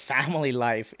balance the family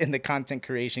life in the content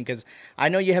creation? Because I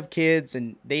know you have kids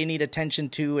and they need attention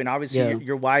too, and obviously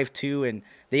your wife too, and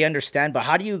they understand. But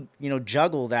how do you,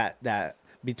 juggle that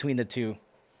between the two?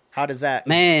 How does that?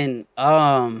 Man,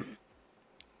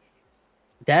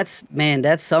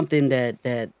 that's something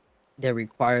that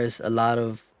requires a lot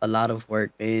of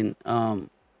work, man.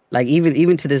 Like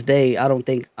even to this day, I don't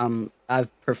think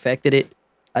I've perfected it.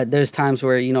 There's times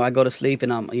where I go to sleep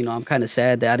and I'm kind of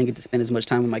sad that I didn't get to spend as much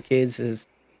time with my kids as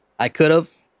I could have.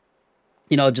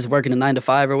 Just working a 9 to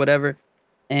 5 or whatever,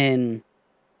 and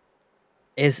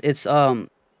it's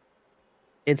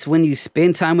when you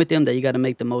spend time with them that you got to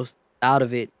make the most out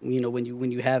of it. When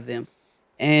you have them,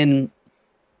 and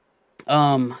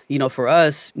for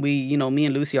us, me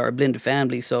and Lucy are a blended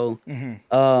family, so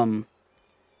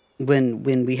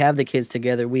when we have the kids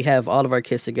together, we have all of our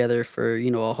kids together for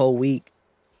a whole week.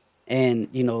 And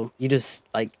you just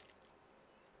like,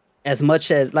 as much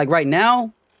as like right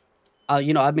now,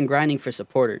 I've been grinding for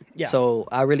supporter, so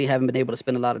I really haven't been able to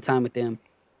spend a lot of time with them.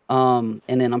 And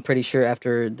then I'm pretty sure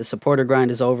after the supporter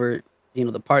grind is over,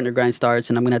 the partner grind starts,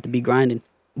 and I'm gonna have to be grinding.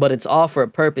 But it's all for a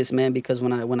purpose, man. Because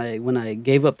when I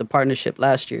gave up the partnership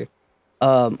last year,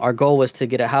 our goal was to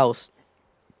get a house,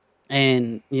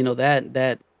 and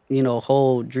that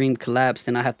whole dream collapsed,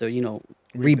 and I have to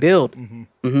rebuild.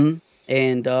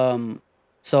 And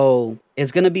so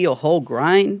it's gonna be a whole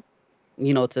grind,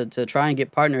 to try and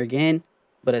get partner again.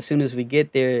 But as soon as we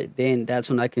get there, then that's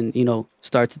when I can,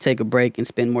 start to take a break and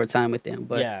spend more time with them.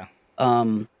 But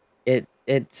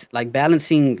it's like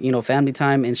balancing, family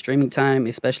time and streaming time,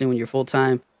 especially when you're full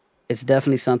time. It's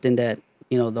definitely something that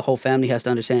the whole family has to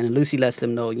understand. And Lucy lets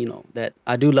them know, that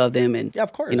I do love them, and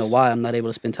of course, why I'm not able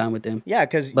to spend time with them. Yeah,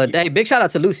 because hey, big shout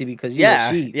out to Lucy, because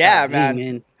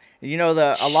man.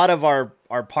 A lot of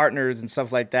our partners and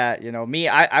stuff like that, me,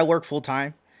 I work full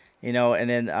time, and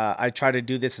then I try to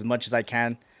do this as much as I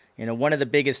can. One of the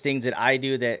biggest things that I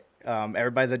do that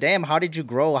everybody's like, damn, how did you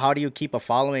grow? How do you keep a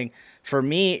following? For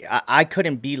me, I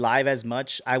couldn't be live as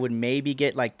much. I would maybe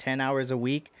get like 10 hours a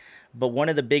week. But one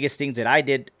of the biggest things that I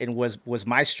did, and was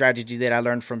my strategy that I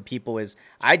learned from people, is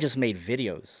I just made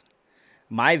videos.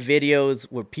 My videos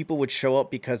where people would show up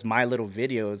because my little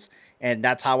videos, and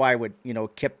that's how I would,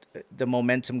 keep the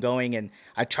momentum going. And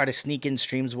I try to sneak in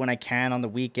streams when I can on the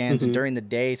weekends and during the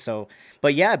day. So,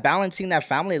 but yeah, balancing that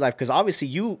family life, because obviously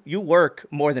you work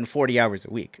more than 40 hours a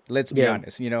week. Let's be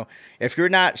honest. If you're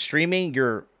not streaming,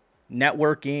 you're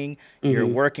networking, you're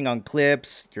working on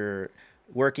clips, you're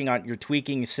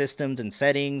tweaking systems and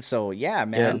settings. So yeah,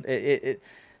 man,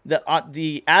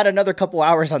 the add another couple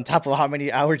hours on top of how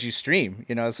many hours you stream,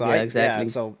 so exactly.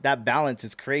 So that balance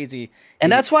is crazy.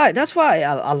 And that's why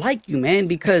I like you, man,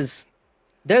 because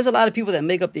there's a lot of people that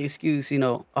make up the excuse,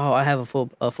 oh, I have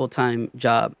a full-time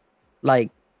job.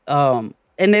 Like, and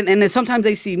then sometimes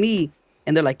they see me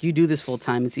and they're like, you do this full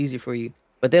time, it's easy for you.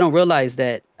 but they don't realize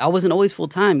that I wasn't always full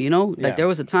time. You know, like Yeah. there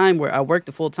was a time where I worked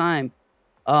a full time,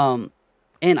 um,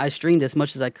 and I streamed as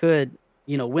much as I could.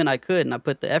 You know, when I could, and I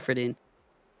put the effort in.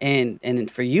 And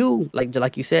for you,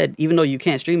 like you said, even though you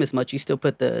can't stream as much, you still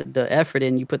put the effort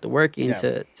in, you put the work in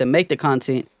Yeah. to make the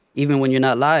content, even when you're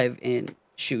not live. And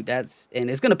shoot, and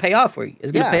it's gonna pay off for you.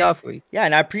 It's gonna pay Yeah. off for you. Yeah,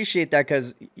 and I appreciate that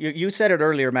because you said it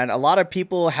earlier, man. A lot of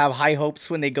people have high hopes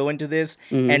when they go into this,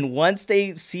 Hmm. and once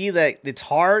they see that it's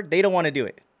hard, they don't want to do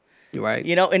it. Right.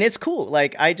 And it's cool.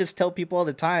 Like I just tell people all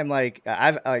the time, like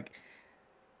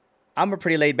I'm a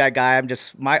pretty laid back guy. I'm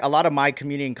just a lot of my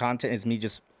community and content is me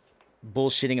just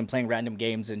bullshitting and playing random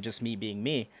games and just me being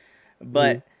me. Hmm.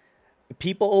 But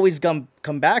people always come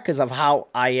back because of how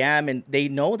I am, and they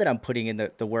know that I'm putting in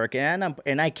the work, and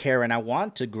I care, and I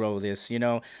want to grow this.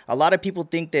 A lot of people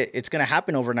think that it's gonna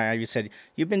happen overnight. You said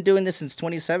you've been doing this since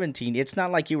 2017. It's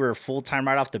not like you were full time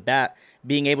right off the bat,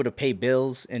 being able to pay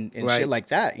bills and shit Right. like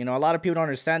that. A lot of people don't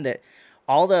understand that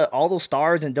all those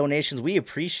stars and donations, we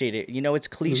appreciate it. It's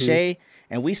Hmm. cliche,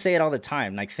 and we say it all the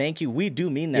time. Like, thank you. We do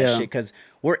mean that shit Yeah. because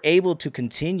we're able to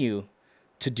continue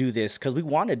to do this because we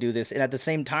want to do this, and at the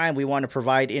same time we want to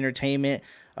provide entertainment,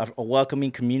 a welcoming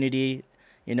community.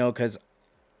 Because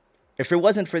if it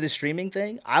wasn't for this streaming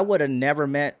thing, I would have never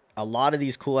met a lot of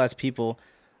these cool ass people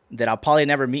that I'll probably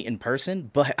never meet in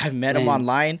person, but I've met them Man.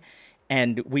 online,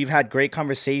 and we've had great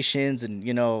conversations, and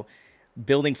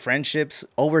building friendships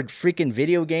over freaking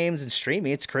video games and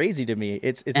streaming. It's crazy to me.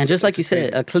 And just It's like you just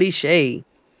said, crazy.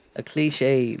 a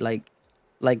cliche, like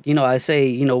I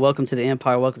say, welcome to the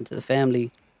empire, welcome to the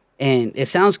family, and it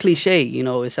sounds cliche,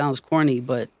 it sounds corny,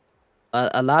 but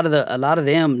a lot of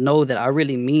them know that I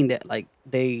really mean that. Like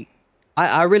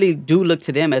I really do look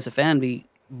to them as a family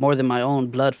more than my own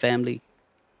blood family,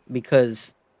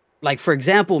 because, like, for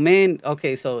example, man.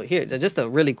 Okay, so here, just a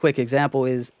really quick example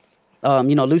is,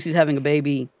 Lucy's having a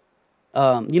baby.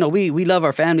 We love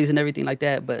our families and everything like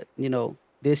that, but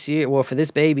this year, well, for this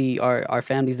baby, our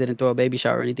families didn't throw a baby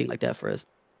shower or anything like that for us,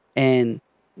 and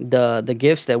the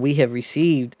gifts that we have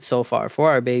received so far for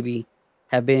our baby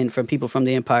have been from people from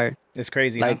the empire. It's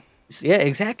crazy, huh? Like, yeah,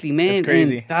 exactly, It's man. And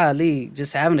crazy. golly,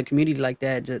 just having a community like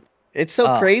that, just It's so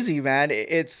uh crazy, man.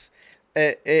 It's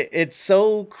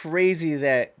so crazy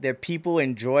that people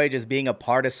enjoy just being a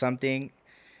part of something.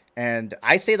 And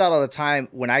I say that all the time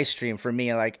when I stream. For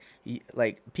me, like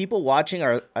people watching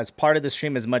are as part of the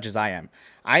stream as much as I am.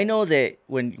 I know that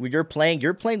when you're playing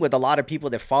with a lot of people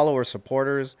that follow or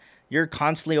supporters. You're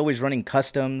constantly always running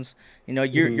customs.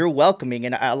 mhm, You're welcoming,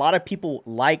 and a lot of people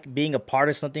like being a part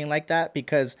of something like that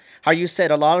because, how you said,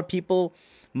 a lot of people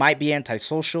might be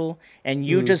antisocial, and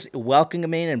you mhm, just welcoming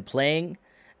them in and playing.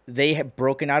 They have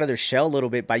broken out of their shell a little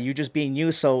bit by you just being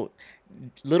you. So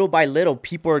little by little,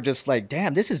 people are just like,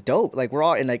 damn, this is dope. Like, we're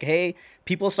all, and like, hey,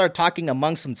 people start talking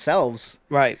amongst themselves,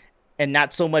 right. and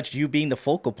not so much you being the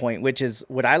focal point, which is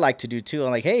what I like to do too. I'm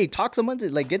like, hey, talk amongst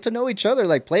it, like, get to know each other,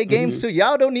 like, play games Mhm. too.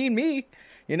 Y'all don't need me.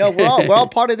 We're all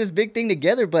part of this big thing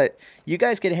together, but you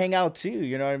guys can hang out too.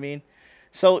 You know what I mean?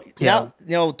 So Yeah.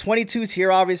 now, 22's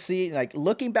here, obviously. Like,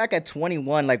 looking back at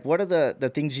 21, like, what are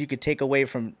the things you could take away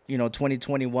from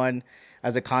 2021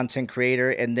 as a content creator,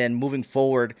 and then moving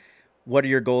forward, what are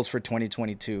your goals for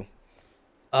 2022?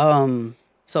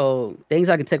 So things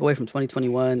I can take away from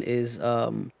 2021 is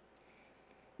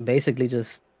basically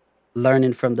just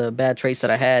learning from the bad traits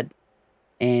that I had,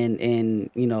 and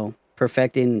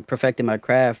perfecting my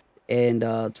craft. And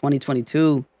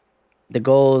 2022, the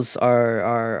goals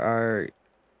are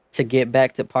to get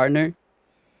back to partner,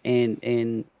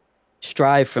 and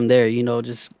strive from there.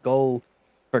 Just go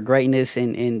for greatness,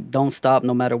 and don't stop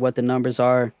no matter what the numbers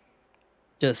are.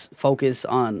 Just focus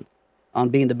on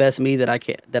being the best me that I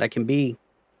can be.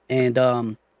 And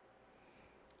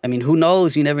I mean, who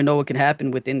knows? You never know what can happen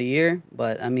within the year.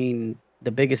 But I mean, the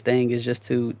biggest thing is just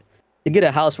to get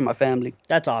a house for my family.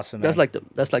 That's awesome, That's man.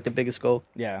 like the biggest goal.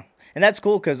 Yeah, and that's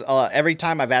cool because every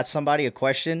time I've asked somebody a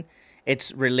question,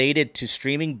 it's related to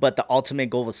streaming, but the ultimate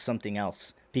goal was something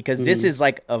else. Because Hmm. this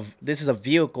is a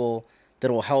vehicle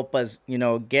that will help us,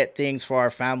 get things for our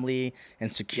family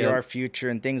and secure Yep. our future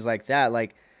and things like that.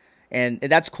 Like, and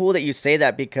that's cool that you say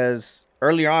that because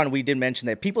earlier on we did mention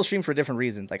that people stream for different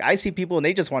reasons. Like, I see people and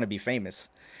they just want to be famous.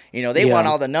 They want Yeah.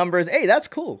 all the numbers. Hey, that's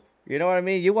cool. You know what I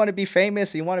mean? You want to be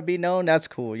famous, you want to be known, that's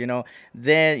cool.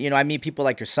 Then, I meet people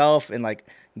like yourself and like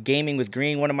gaming with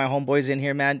Green, one of my homeboys in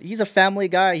here, man. He's a family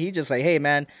guy. He just like, hey,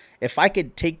 man, if I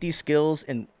could take these skills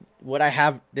and what I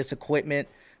have, this equipment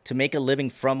to make a living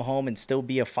from home and still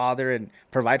be a father and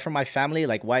provide for my family,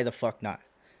 like, why the fuck not?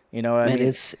 You know what I Man, mean?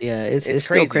 it's It's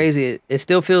still crazy. crazy. It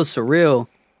still feels surreal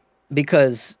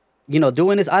because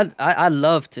doing this. I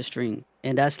love to stream.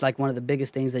 and that's like one of the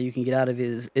biggest things that you can get out of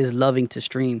it is loving to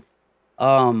stream.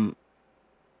 Um,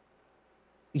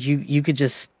 you could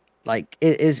just like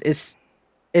it's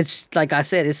like I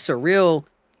said, it's surreal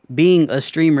being a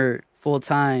streamer full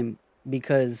time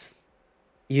because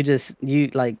you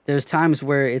like there's times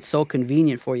where it's so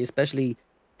convenient for you, especially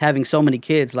having so many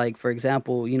kids. Like for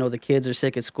example, the kids are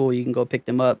sick at school, you can go pick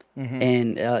them up, Mm-hmm.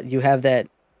 and you have that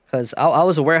because I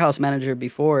was a warehouse manager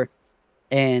before,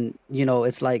 and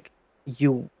it's like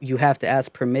you have to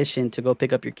ask permission to go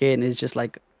pick up your kid, and it's just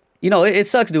like it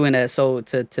sucks doing that. So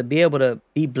to be able to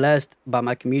be blessed by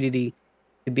my community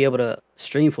to be able to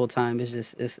stream full time is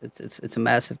just it's a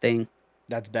massive thing.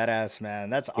 That's badass, man.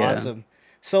 That's Yeah. awesome.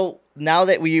 So now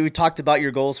that we talked about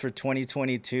your goals for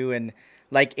 2022, and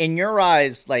like in your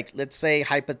eyes, like let's say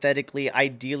hypothetically,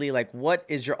 ideally, like what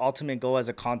is your ultimate goal as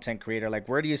a content creator? Like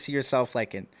where do you see yourself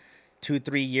like in 2,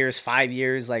 3 years, 5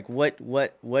 years? Like what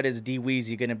is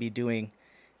DWeezy gonna be doing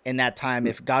in that time?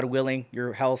 If God willing,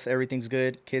 your health, everything's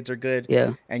good, kids are good,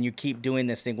 Yeah. and you keep doing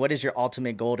this thing, what is your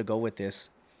ultimate goal to go with this?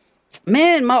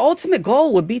 Man, my ultimate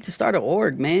goal would be to start an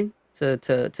org, man.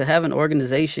 To have an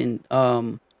organization.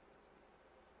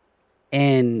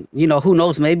 And who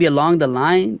knows, maybe along the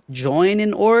line, join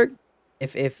an org.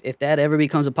 If that ever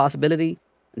becomes a possibility,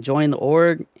 join the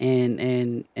org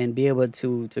and be able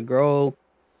to grow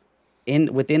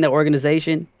in within the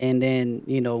organization, and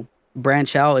then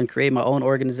branch out and create my own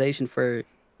organization for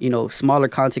smaller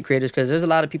content creators, because there's a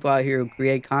lot of people out here who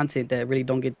create content that really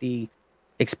don't get the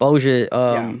exposure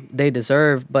Yeah, they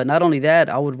deserve. But not only that,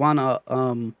 I would want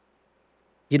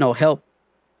to help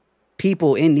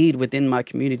people in need within my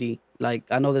community. Like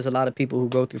I know there's a lot of people who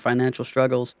go through financial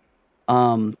struggles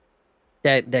um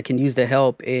that can use the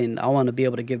help, and I want to be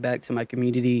able to give back to my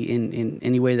community in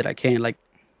any way that I can. Like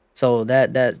so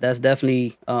that's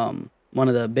definitely one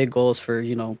of the big goals for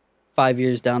 5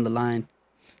 years down the line.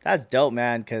 that's dope,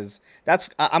 man. Because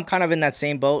I'm kind of in that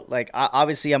same boat. Like,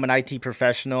 obviously, I'm an IT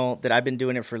professional that I've been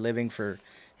doing it for a living for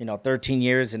 13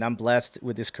 years, and I'm blessed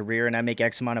with this career, and I make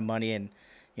X amount of money, and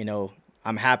you know,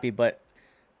 I'm happy. But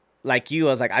like you,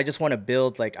 I was like, I just want to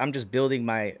build. Like, I'm just building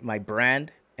my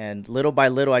brand, and little by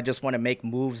little, I just want to make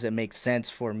moves that make sense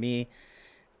for me,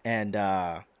 and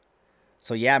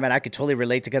so yeah, man, I could totally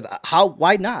relate to, because how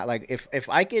why not? Like if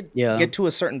I could Yeah. get to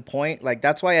a certain point, like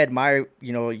that's why I admire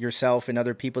yourself and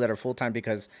other people that are full time,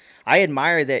 because I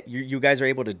admire that you guys are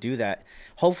able to do that.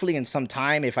 Hopefully, in some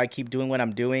time, if I keep doing what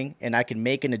I'm doing and I can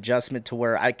make an adjustment to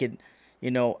where I could,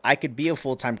 I could be a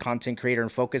full time content creator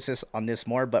and focus this on this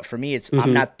more. But for me, it's I'm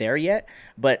Hmm. not there yet.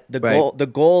 But Right. the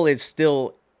goal is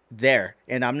still there,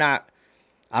 and I'm not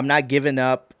giving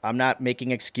up. I'm not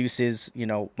making excuses.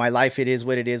 My life, it is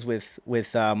what it is with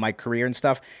my career and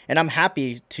stuff, and I'm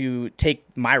happy to take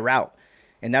my route.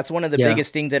 And that's one of the Yeah.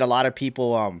 biggest things that a lot of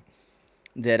people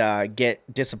that get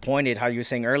disappointed. How you were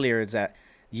saying earlier is that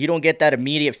you don't get that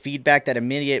immediate feedback, that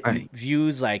immediate Right.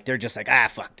 views. Like they're just like,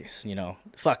 fuck this,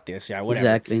 fuck this, yeah, whatever,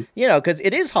 Exactly. because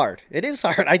it is hard. It is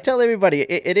hard. I tell everybody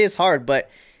it is hard, but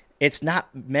it's not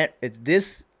meant. It's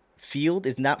this field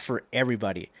is not for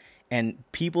everybody, and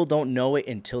people don't know it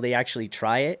until they actually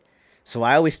try it. So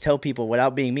I always tell people,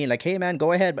 without being mean, like, hey man,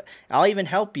 go ahead, but I'll even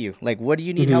help you. Like, what do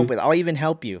you need Hmm. help with? I'll even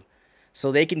help you,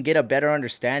 so they can get a better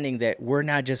understanding that we're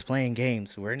not just playing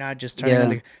games. We're not just turning on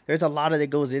Yeah. the. There's a lot of that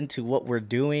goes into what we're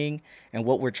doing and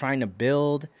what we're trying to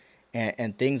build,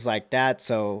 and things like that.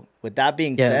 So with that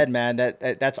being Yeah. said, man,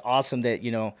 that's awesome that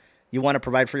you want to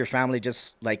provide for your family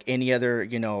just like any other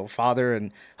father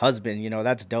and husband.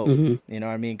 That's dope. Hmm. You know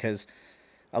what I mean? Because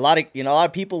a lot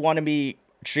of people want to be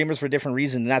streamers for different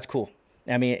reasons, and that's cool.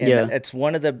 I mean, and Yeah. it's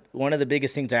one of the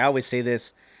biggest things. I always say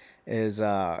this is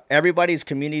everybody's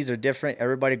communities are different.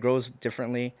 Everybody grows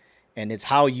differently, and it's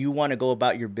how you want to go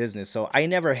about your business. So I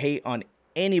never hate on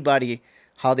anybody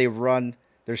how they run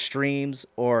their streams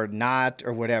or not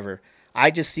or whatever. I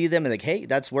just see them and like, hey,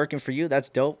 that's working for you. That's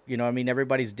dope. I mean,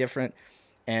 everybody's different.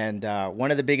 And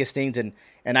one of the biggest things, and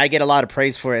I get a lot of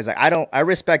praise for it, is like I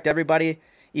respect everybody,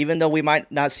 even though we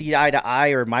might not see eye to eye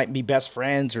or might be best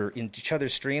friends or in each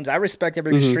other's streams. I respect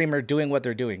every Hmm. streamer doing what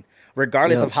they're doing,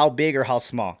 regardless of Yep. how big or how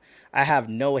small. I have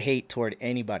no hate toward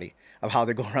anybody of how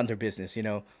they're going around their business.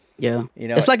 Yeah. You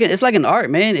know. It's like an art,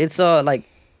 man. It's like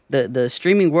the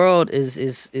streaming world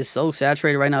is so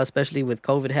saturated right now, especially with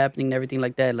COVID happening and everything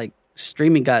like that. Like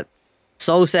streaming got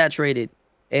so saturated.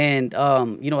 And a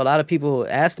lot of people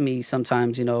ask me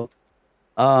sometimes,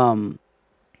 um,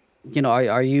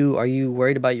 are you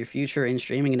worried about your future in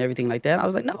streaming and everything like that? I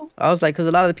was like, no. I was like, because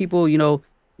a lot of the people,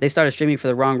 they started streaming for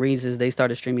the wrong reasons. They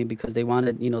started streaming because they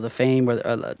wanted, the fame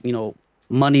or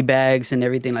money bags and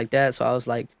everything like that. So I was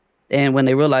like, And when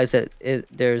they realize that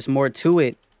there's more to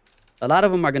it, a lot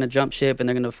of them are gonna jump ship and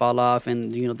they're gonna fall off,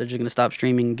 and they're just gonna stop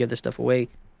streaming and give their stuff away.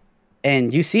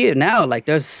 And you see it now, like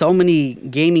there's so many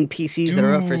gaming PCs that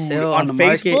are up for sale on the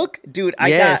Facebook? market. Dude, I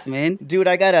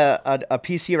got a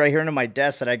PC right here under my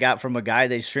desk that I got from a guy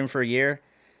that streamed for a year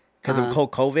because of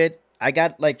COVID. I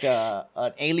got like an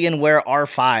Alienware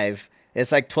R5.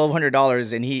 It's like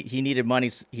 $1,200, and he needed money.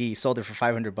 He sold it for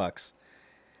 $500.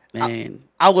 Man,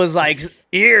 I was like,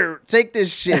 here, take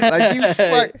this shit. Like you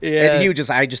fuck. Yeah. And he was just,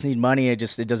 I just need money. It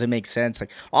doesn't make sense. Like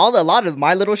a lot of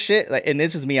my little shit. Like, and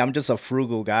this is me. I'm just a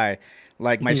frugal guy.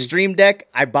 Like my Stream Deck,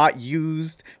 I bought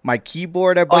used. My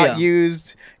keyboard, I bought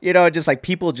used. Just like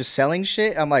people just selling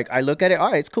shit. I'm like, I look at it.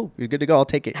 All right, it's cool. You're good to go. I'll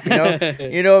take it.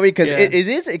 Because it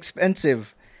is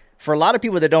expensive. For a lot of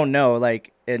people that don't know,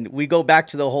 like, and we go back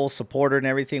to the whole supporter and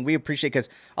everything, we appreciate because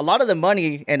a lot of the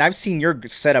money, and I've seen your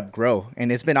setup grow,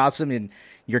 and it's been awesome in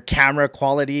your camera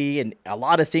quality and a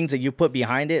lot of things that you put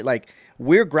behind it. Like,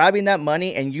 we're grabbing that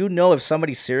money, and if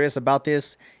somebody's serious about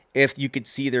this, if you could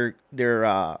see their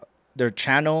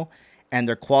channel and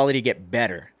their quality get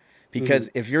better. Because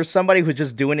if you're somebody who's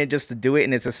just doing it just to do it,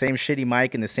 and it's the same shitty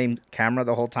mic and the same camera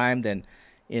the whole time, then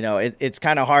it's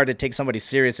kind of hard to take somebody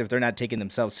serious if they're not taking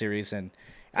themselves serious. And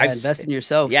invest in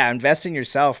yourself. Yeah, invest in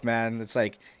yourself, man. It's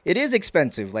like, it is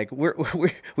expensive. Like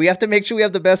we have to make sure we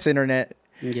have the best internet.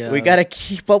 Yeah. We got to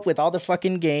keep up with all the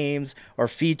fucking games or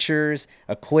features,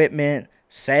 equipment,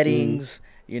 settings,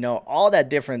 all that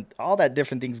different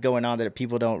things going on that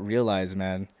people don't realize,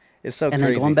 man. It's so crazy.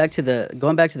 And then going back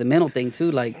to the mental thing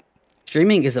too, like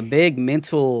streaming is a big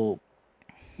mental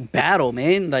battle,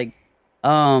 man. Like,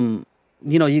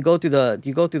 you go through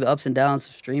the ups and downs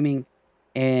of streaming,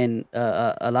 and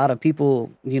a lot of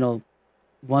people,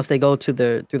 once they go to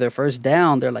their first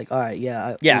down, they're like, all right,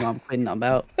 I'm quitting, I'm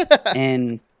out.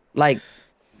 And like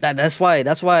that's why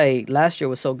last year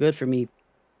was so good for me,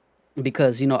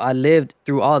 because I lived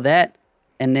through all that,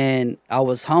 and then I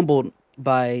was humbled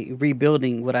by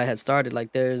rebuilding what I had started.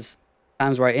 Like, there's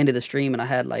times where I ended the stream and I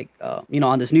had like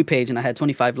on this new page, and I had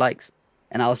 25 likes.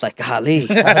 And I was like, golly.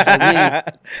 I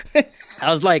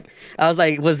was like,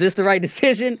 was this the right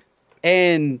decision?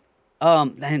 And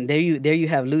there you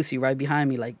have Lucy right behind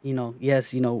me. Like,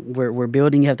 yes, we're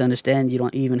building. You have to understand, you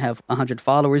don't even have 100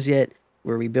 followers yet.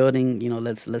 We're rebuilding.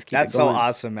 Let's keep it going. That's so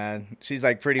awesome, man. She's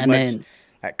like pretty much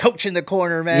that coach in the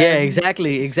corner, man. Yeah,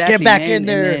 exactly. Get back in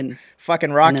there, and then,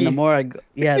 fucking Rocky. And then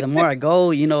the more I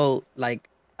go, like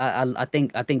I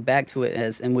think back to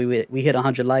it and we hit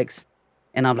 100 likes.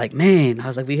 And I'm like, man,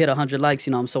 we hit 100 likes.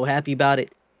 I'm so happy about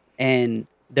it. And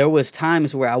there was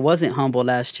times where I wasn't humble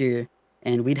last year,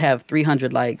 and we'd have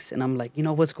 300 likes. And I'm like,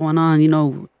 what's going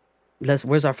on?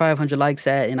 Where's our 500 likes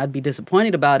at? And I'd be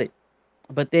disappointed about it.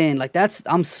 But then, like,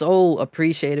 I'm so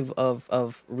appreciative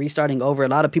of restarting over. A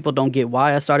lot of people don't get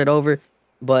why I started over,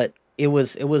 but it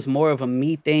was more of a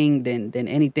me thing than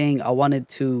anything. I wanted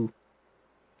to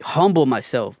humble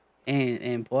myself.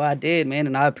 And boy, I did, man.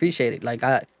 And I appreciate it. Like,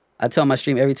 I tell my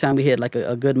stream every time we hit like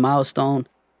a good milestone,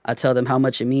 I tell them how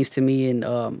much it means to me, and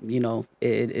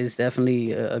it is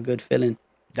definitely a good feeling.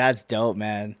 That's dope,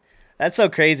 man. That's so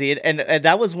crazy, and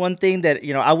that was one thing that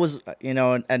I was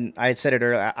and I said it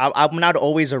earlier. I'm not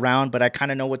always around, but I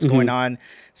kind of know what's going on.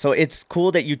 So it's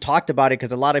cool that you talked about it,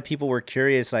 because a lot of people were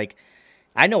curious. Like,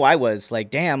 I know I was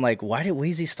like, damn, like, why did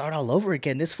Weezy start all over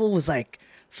again? This fool was like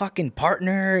fucking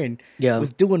partner and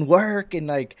was doing work, and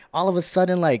like all of a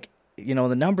sudden, like, the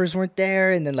numbers weren't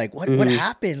there, and then like what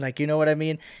happened? Like, you know what I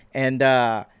mean? And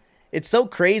it's so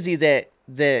crazy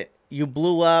that you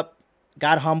blew up,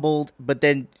 got humbled, but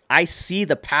then I see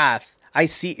the path. I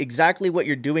see exactly what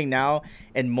you're doing now,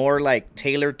 and more like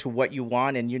tailored to what you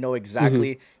want, and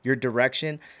exactly your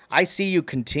direction. I see you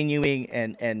continuing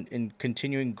and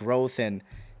continuing growth and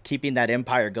keeping that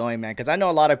empire going, man. Because I know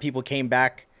a lot of people came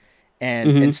back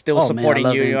and still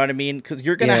supporting you. You know what I mean? Because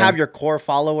you're gonna have your core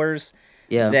followers.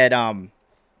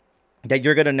 That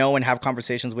you're gonna know and have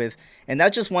conversations with, and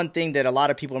that's just one thing that a lot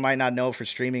of people might not know for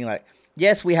streaming. Like,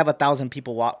 yes, we have 1,000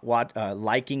 people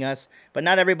liking us, but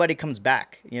not everybody comes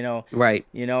back. Right?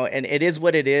 And it is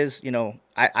what it is.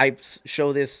 I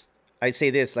show this. I say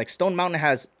this, like, Stone Mountain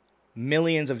has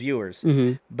millions of viewers,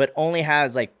 but only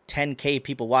has like 10K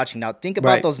people watching. Now think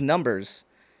about those numbers.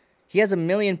 He has 1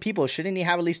 million people. Shouldn't he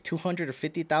have at least 200 or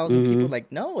 50,000 people?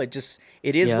 Like, no, it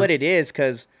is what it is,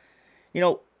 because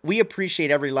we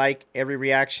appreciate every like, every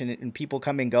reaction, and people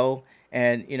come and go.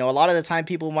 And, a lot of the time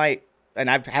people might, and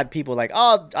I've had people like,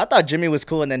 oh, I thought Jimmy was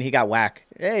cool, and then he got whack.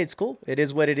 Hey, it's cool. It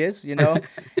is what it is, and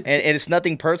it's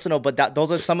nothing personal, but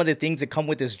those are some of the things that come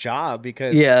with this job,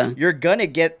 because you're going to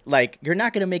get, like, you're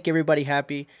not going to make everybody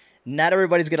happy. not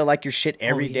everybody's gonna like your shit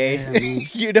every day. Yeah, man.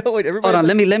 You know, and Hold everybody's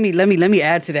on, like, let me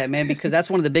add to that, man, because that's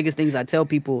one of the biggest things I tell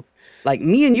people. Like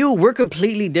me and you, we're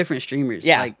completely different streamers.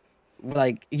 yeah,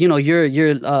 Like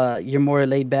you're more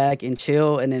laid back and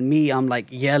chill, and then me, I'm like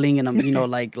yelling and I'm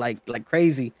like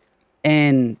crazy.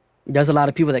 And there's a lot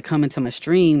of people that come into my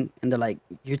stream and they're like,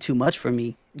 "You're too much for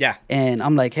me." yeah, And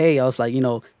I'm like, "Hey," I was like,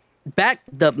 back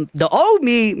the old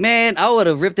me, man, I would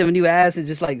have ripped them a new ass and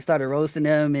just like started roasting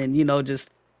them and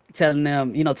just telling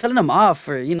them off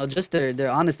for just their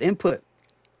honest input.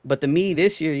 But the me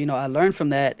this year, I learned from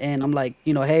that, and I'm like,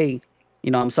 hey,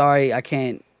 I'm sorry, I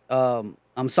can't.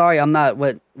 I'm sorry, I'm not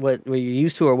what you're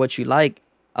used to or what you like.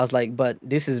 I was like, but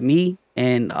this is me,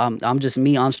 and I'm just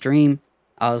me on stream.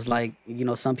 I was like,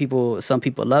 some people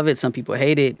love it, some people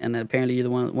hate it, and then apparently you're the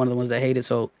one of the ones that hate it.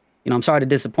 So, I'm sorry to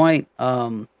disappoint.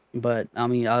 But I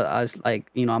mean, I was like,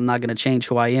 I'm not gonna change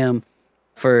who I am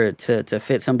to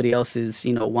fit somebody else's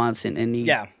wants and needs.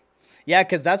 yeah. Yeah,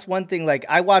 because that's one thing. Like,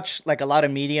 I watch like a lot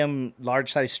of medium,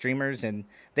 large size streamers, and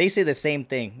they say the same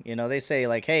thing. You know, they say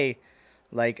like, "Hey,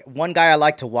 like one guy I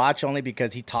like to watch only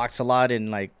because he talks a lot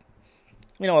and like,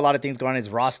 a lot of things go on his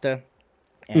Rasta,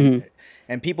 and Hmm.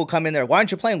 and people come in there. Why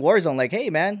aren't you playing Warzone? Like,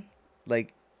 hey man,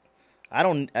 like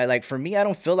like for me, I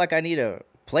don't feel like I need to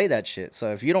play that shit.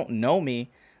 So if you don't know me,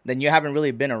 then you haven't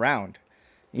really been around.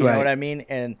 You know what Right. I mean?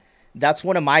 And that's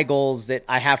one of my goals that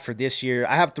I have for this year.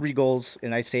 I have 3 goals,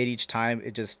 and I say it each time.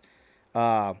 It just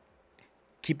uh,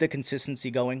 keep the consistency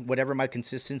going. Whatever my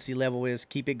consistency level is,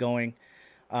 keep it going.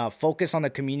 Focus on the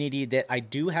community that I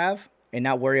do have, and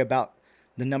not worry about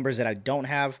the numbers that I don't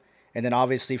have. And then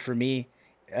obviously for me,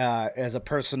 as a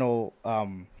personal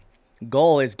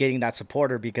goal, is getting that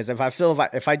supporter, because if I feel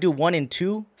if I do 1 and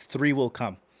 2, 3 will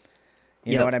come.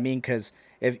 You know Yep. what I mean? Because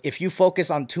if you focus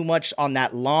on too much on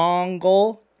that long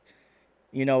goal,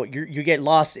 you get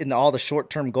lost in all the short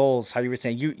term goals. How you were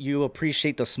saying, you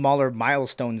appreciate the smaller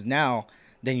milestones now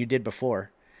than you did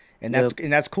before, and Yep.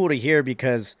 that's cool to hear,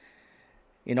 because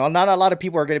not a lot of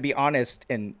people are going to be honest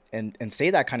and say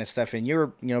that kind of stuff. And you're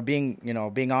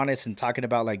being honest and talking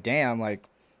about like, damn, like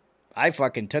I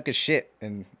fucking took a shit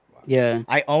and Yeah.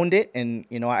 I owned it, and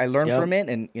I learned Yep. from it,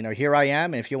 and here I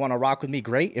am. And if you want to rock with me,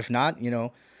 great. If not,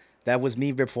 that was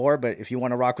me before. But if you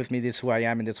want to rock with me, this is who I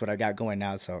am, and this is what I got going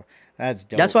now. So that's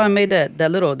That's dope, why I man. made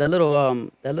that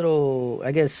little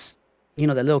I guess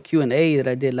that little Q&A that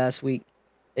I did last week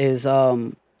is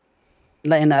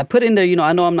and I put in there,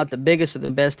 I know I'm not the biggest or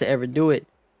the best to ever do it,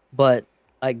 but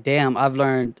like damn, I've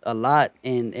learned a lot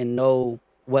and know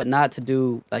what not to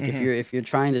do. Like if Hmm. you're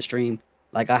trying to stream,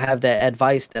 like I have that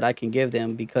advice that I can give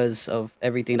them because of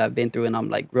everything I've been through, and I'm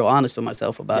like real honest with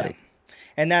myself about Yeah, it.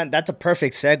 and that's a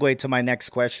perfect segue to my next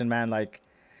question, man. Like,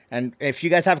 and if you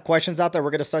guys have questions out there,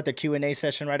 we're gonna start the Q&A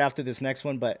session right after this next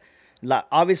one. But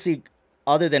obviously,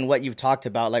 other than what you've talked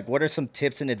about, like, what are some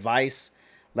tips and advice,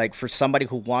 like for somebody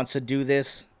who wants to do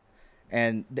this,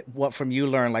 and what from you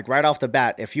learn, like right off the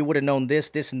bat, if you would have known this,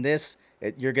 this, and this,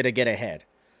 you're gonna get ahead.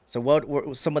 So what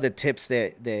were some of the tips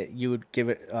that you would give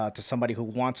it to somebody who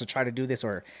wants to try to do this,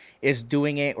 or is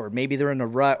doing it, or maybe they're in a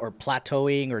rut or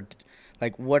plateauing, or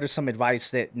like what are some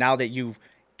advice that now that you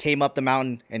came up the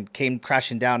mountain and came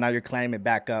crashing down, now you're climbing it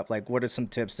back up? Like what are some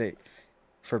tips that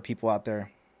for people out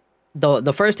there?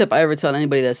 The first tip I ever tell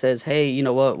anybody that says, "Hey, you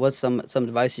know what's some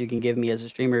advice you can give me as a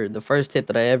streamer?" The first tip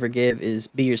that I ever give is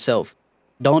be yourself.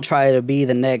 Don't try to be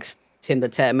the next Tim the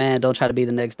Tap Man. Don't try to be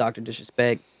the next Doctor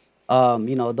Disrespect.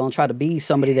 Don't try to be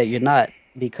somebody that you're not,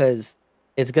 because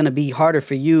it's gonna be harder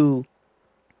for you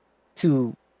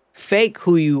to fake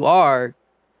who you are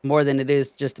more than it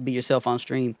is just to be yourself on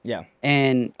stream. Yeah,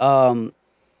 And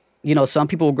some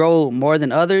people grow more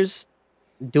than others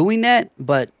doing that,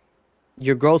 but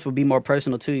your growth will be more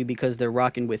personal to you because they're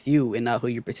rocking with you and not who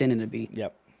you're pretending to be.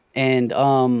 yep. And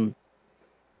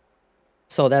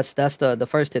so that's the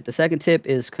first tip. The second tip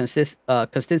is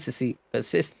consistency.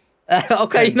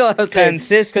 Okay, you know what I'm saying.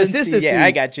 Consistency. Yeah,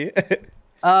 I Consistency. got you.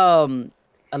 Um,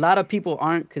 a lot of people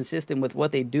aren't consistent with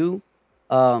what they do.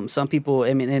 Some people,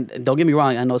 I mean, and don't get me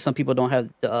wrong, I know some people don't have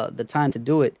the time to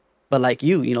do it, but like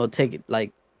take it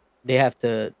like they have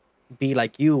to be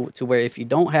like you to where if you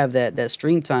don't have that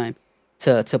stream time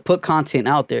to put content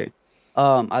out there.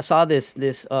 I saw this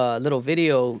little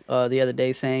video the other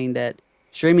day saying that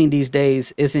streaming these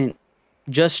days isn't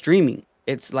just streaming.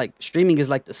 It's like streaming is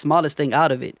like the smallest thing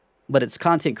out of it, but it's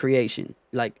content creation.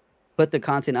 Like put the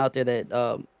content out there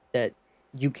that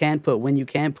you can put when you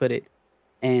can put it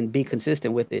and be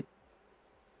consistent with it.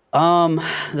 Um,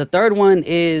 the third one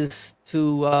is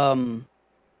to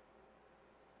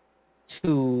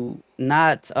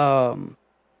not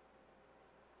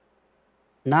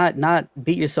not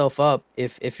beat yourself up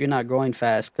if you're not growing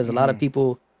fast, because a lot of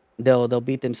people they'll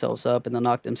beat themselves up and they'll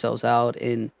knock themselves out.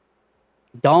 And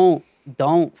don't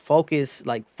don't focus,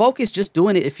 like focus just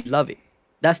doing it if you love it.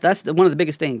 One of the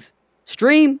biggest things.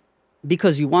 Stream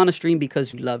because you want to stream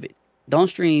because you love it. Don't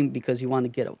stream because you want to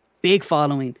get a big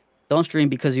following. Don't stream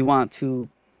because you want to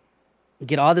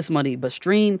get all this money, but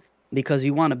stream because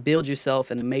you want to build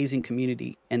yourself an amazing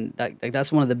community. And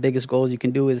that's one of the biggest goals you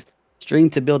can do, is stream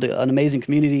to build an amazing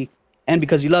community, and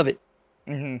because you love it.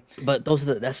 But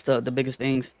that's the biggest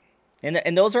things.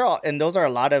 And those are a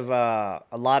lot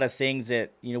of things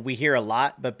that, you know, we hear a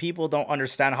lot, but people don't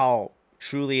understand how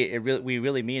truly we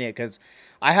really mean it. Because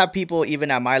I have people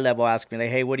even at my level ask me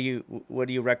like, hey, what do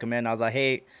you recommend? I was like,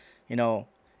 hey, you know,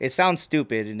 it sounds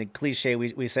stupid and a cliche.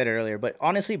 We said it earlier, but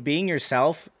honestly, being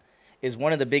yourself is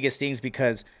one of the biggest things,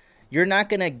 because you're not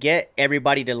gonna get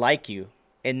everybody to like you,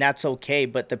 and that's okay.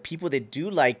 But the people that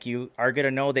do like you are gonna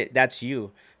know that that's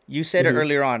you. You said it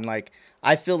earlier on, like,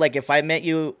 I feel like if I met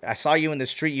you, I saw you in the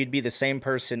street, you'd be the same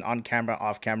person on camera,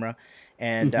 off camera.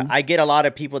 And I get a lot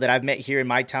of people that I've met here in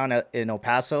my town in El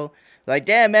Paso, like,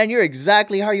 damn, man, you're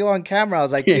exactly how you are on camera. I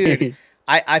was like, dude,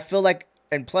 I feel like,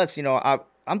 and plus, you know,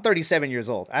 I'm 37 years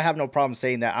old. I have no problem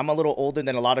saying that. I'm a little older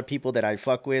than a lot of people that I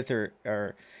fuck with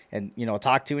or and, you know,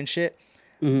 talk to and shit.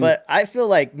 But I feel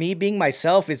like me being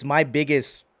myself is my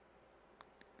biggest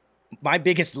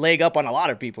leg up on a lot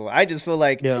of people. I just feel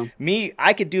like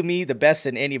I could do me the best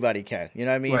than anybody can. You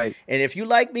know what I mean? Right. And if you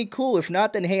like me, cool. If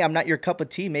not, then hey, I'm not your cup of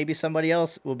tea. Maybe somebody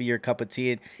else will be your cup of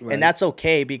tea. And that's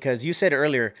okay, because you said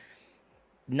earlier,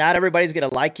 not everybody's going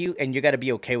to like you, and you got to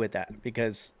be okay with that,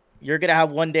 because you're going to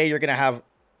have one day, you're going to have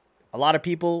a lot of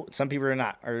people. Some people are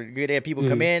not. Or you're going to have people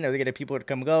come in, or you're going to have people to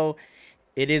come go.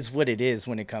 It is what it is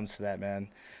when it comes to that, man.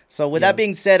 So with that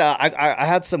being said, I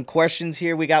had some questions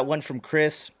here. We got one from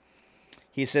Chris.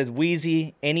 He says,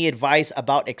 Weezy, any advice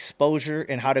about exposure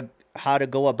and how to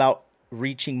go about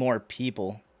reaching more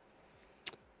people?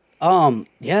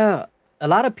 Yeah, a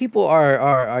lot of people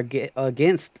are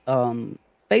against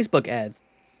Facebook ads,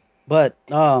 but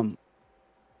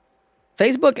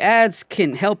Facebook ads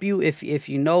can help you if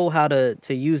you know how to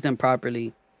use them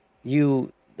properly.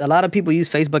 A lot of people use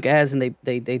Facebook ads and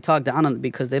they talk down on it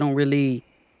because they don't really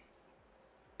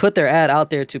put their ad out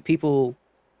there to people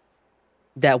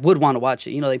that would want to watch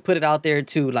it. You know, they put it out there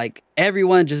to like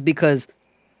everyone, just because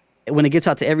when it gets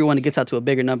out to everyone, it gets out to a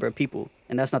bigger number of people,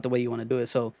 and that's not the way you want to do it.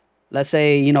 So let's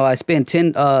say, you know, I spend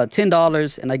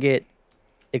 $10 and I get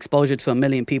exposure to 1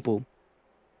 million people,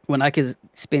 when I could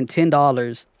spend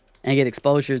 $10 and get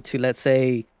exposure to, let's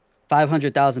say,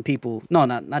 500,000 people. No,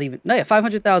 not even. No, yeah,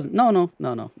 500,000. No,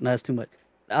 that's too much.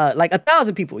 Like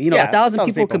 1,000 people. You know, 1,000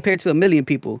 people compared to 1 million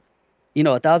people. You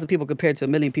know, 1,000 people compared to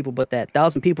 1 million people, but that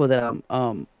 1,000 people that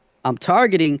I'm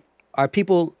targeting are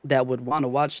people that would want to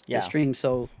watch the stream.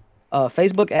 So,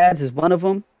 Facebook ads is one of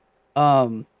them.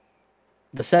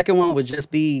 The second one would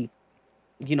just be,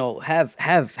 you know, have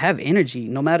energy.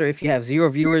 No matter if you have 0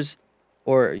 viewers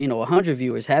or, you know, 100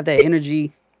 viewers, have that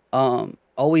energy.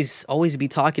 Always be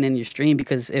talking in your stream,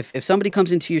 because if somebody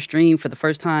comes into your stream for the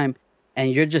first time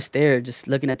and you're just there, just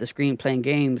looking at the screen playing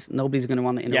games, nobody's gonna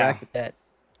want to interact with that.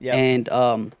 Yeah. And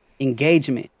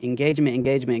engagement,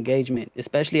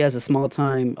 especially as a small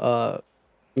time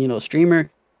you know,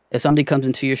 streamer. If somebody comes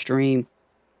into your stream,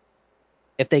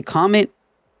 if they comment,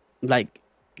 like,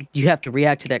 you have to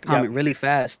react to that comment really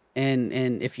fast, and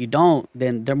if you don't,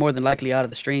 then they're more than likely out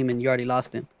of the stream and you already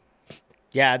lost them.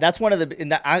 Yeah, that's one of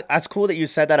that's cool that you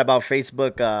said that about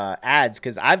Facebook ads,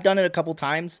 because I've done it a couple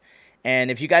times,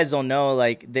 and if you guys don't know,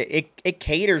 like, it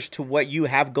caters to what you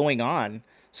have going on.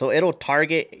 So it'll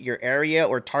target your area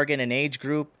or target an age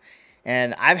group.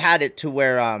 And I've had it to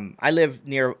where I live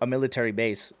near a military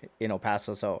base in El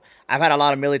Paso. So I've had a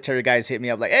lot of military guys hit me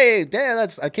up like, hey, damn,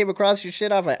 I came across your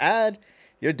shit off an ad.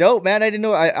 You're dope, man. I didn't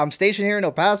know. I'm stationed here in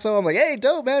El Paso. I'm like, hey,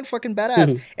 dope, man. Fucking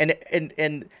badass.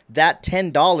 And that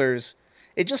 $10,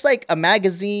 it's just like a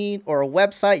magazine or a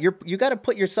website. You got to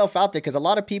put yourself out there, because a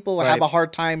lot of people have a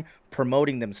hard time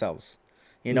promoting themselves.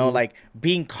 You know, like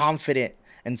being confident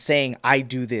and saying, I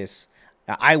do this.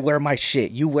 I wear my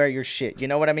shit. You wear your shit. You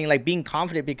know what I mean? Like being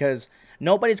confident, because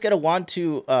nobody's going to want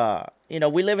to, you know,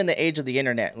 we live in the age of the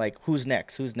internet. Like, who's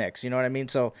next? You know what I mean?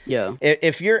 So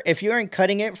if you aren't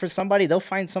cutting it for somebody, they'll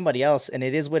find somebody else, and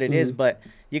it is what it is. But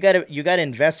you got to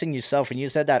invest in yourself. And you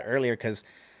said that earlier, because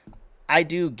I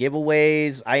do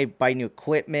giveaways. I buy new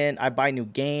equipment. I buy new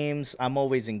games. I'm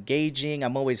always engaging.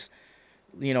 I'm always,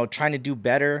 you know, trying to do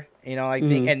better. You know, I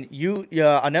think, and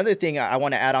another thing I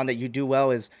want to add on that you do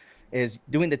well is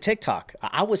doing the TikTok.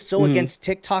 I was so against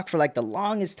TikTok for like the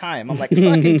longest time. I'm like,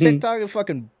 fucking TikTok,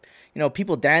 fucking,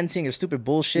 people dancing or stupid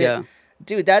bullshit. Yeah.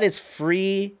 Dude, that is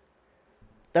free.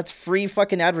 That's free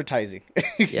fucking advertising.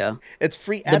 Yeah. It's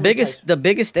free advertising. The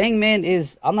biggest thing, man,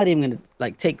 is I'm not even gonna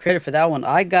like take credit for that one.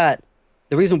 I got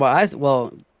the reason why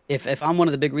if I'm one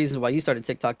of the big reasons why you started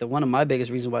TikTok, one of my biggest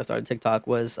reasons why I started TikTok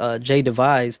was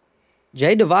JDWeezy.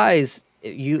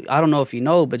 JDWeezy, I don't know if you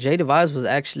know, but JDWeezy was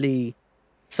actually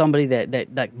somebody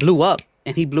that blew up,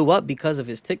 and he blew up because of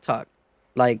his TikTok.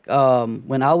 Like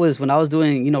when I was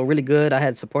doing really good, I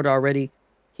had support already.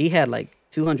 He had like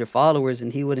 200 followers,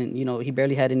 and he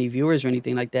barely had any viewers or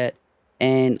anything like that.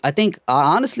 And I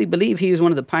honestly believe he was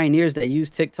one of the pioneers that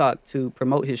used TikTok to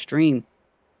promote his stream.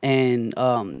 And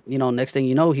next thing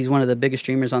you know, he's one of the biggest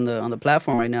streamers on the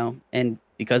platform right now, and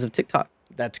because of TikTok.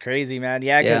 That's crazy, man.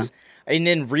 Yeah, Yeah. because and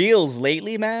then Reels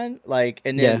lately, man. Like,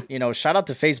 and then shout out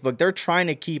to Facebook. They're trying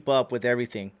to keep up with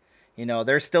everything.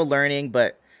 They're still learning,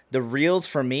 but the Reels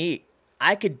for me,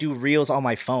 I could do Reels on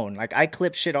my phone. Like, I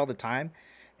clip shit all the time,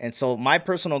 and so my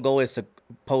personal goal is to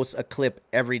post a clip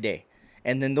every day,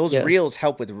 and then those Reels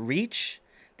help with reach.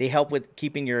 They help with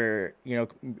keeping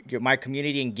my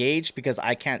community engaged because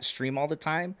I can't stream all the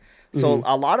time. So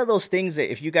a lot of those things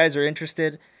that if you guys are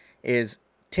interested is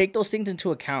take those things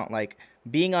into account, like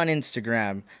being on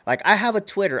Instagram. Like, I have a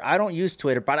Twitter. I don't use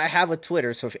Twitter, but I have a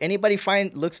Twitter. So if anybody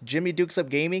looks Jimmy Dukes Up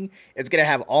Gaming, it's going to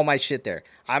have all my shit there.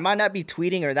 I might not be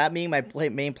tweeting or that being my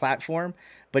main platform,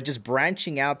 but just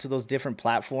branching out to those different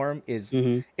platforms is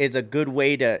a good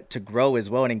way to grow as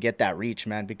well and get that reach,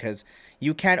 man, because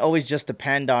you can't always just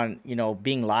depend on,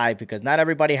 being live, because not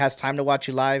everybody has time to watch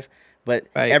you live. But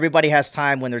everybody has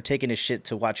time when they're taking a shit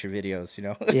to watch your videos,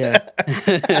 Yeah.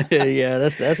 Yeah,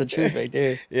 that's the truth right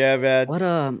there. Yeah, man. What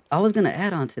I was gonna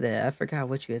add on to that. I forgot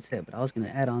what you had said, but I was gonna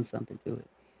add on something to it.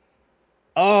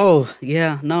 Oh,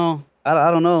 yeah, no.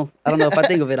 I don't know. I don't know if I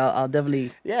think of it, I'll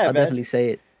definitely definitely say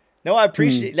it. No, I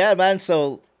appreciate that, man.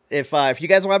 So if you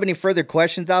guys don't have any further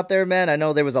questions out there, man, I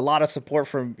know there was a lot of support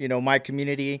from, my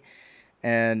community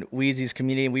and Weezy's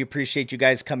community, and we appreciate you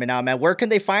guys coming out, man. Where can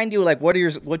they find you? Like,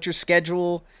 what's your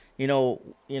schedule?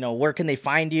 Where can they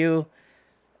find you?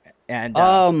 And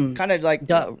kind of like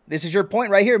this is your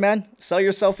point right here, man. Sell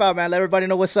yourself out, man. Let everybody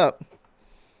know what's up.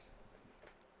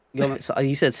 So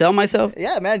you said sell myself?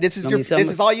 Yeah, man. This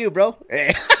is all you, bro.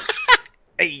 Hey,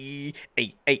 hey,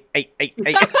 hey, hey, hey.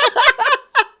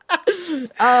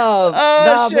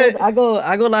 Oh shit! Man, I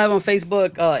go live on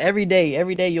Facebook every day.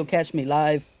 Every day you'll catch me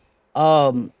live.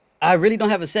 I really don't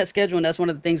have a set schedule, and that's one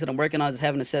of the things that I'm working on, is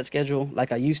having a set schedule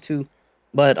like I used to.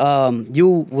 But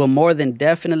you will more than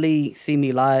definitely see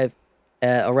me live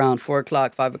at around 4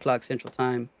 o'clock, 5 o'clock Central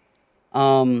Time.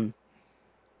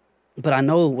 But I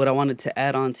know what I wanted to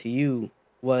add on to you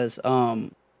was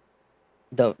that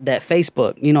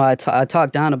Facebook. I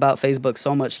talked down about Facebook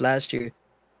so much last year,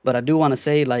 but I do want to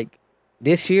say, like,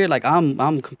 this year, like,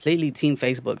 I'm completely team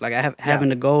Facebook. Like, I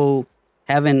haven't gone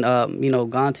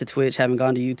to Twitch, haven't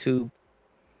gone to YouTube.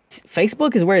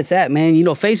 Facebook is where it's at, man.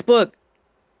 Facebook,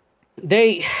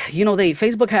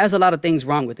 Facebook has a lot of things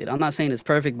wrong with it. I'm not saying it's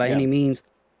perfect by any means.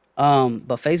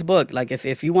 But Facebook, like,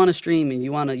 if you want to stream and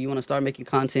you want to start making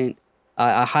content,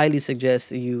 I highly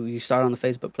suggest you start on the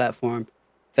Facebook platform.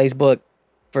 Facebook,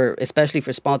 especially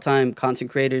for small time content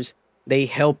creators, they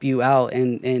help you out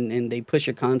and they push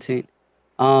your content.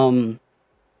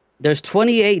 There's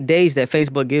 28 days that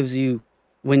Facebook gives you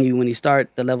when you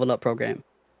start the Level Up program.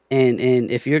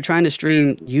 And if you're trying to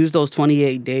stream, use those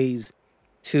 28 days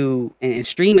and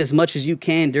stream as much as you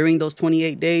can during those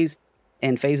 28 days.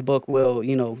 And Facebook will,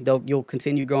 you'll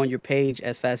continue growing your page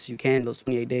as fast as you can those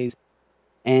 28 days.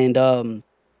 And,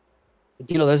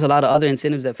 there's a lot of other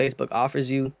incentives that Facebook offers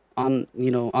you on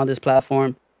this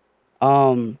platform.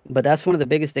 But that's one of the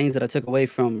biggest things that I took away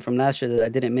from last year that I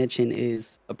didn't mention,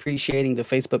 is appreciating the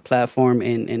Facebook platform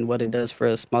and what it does for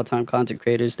us small time content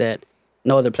creators that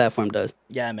no other platform does.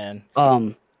 Yeah, man.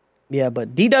 Yeah,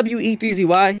 but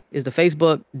DWE3ZY is the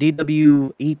Facebook.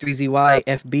 DWE3ZY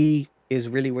FB is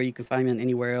really where you can find me on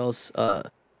anywhere else.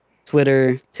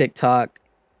 Twitter, TikTok,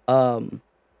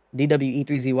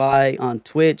 DWE3ZY on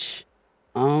Twitch.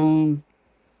 I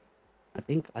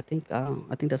think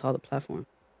that's all the platform.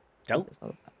 Dope.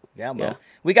 Yeah, well,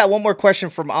 we got one more question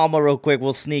from Alma real quick.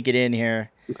 We'll sneak it in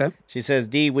here. Okay. She says,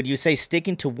 D, would you say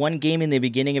sticking to one game in the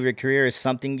beginning of your career is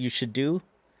something you should do?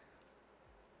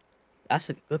 That's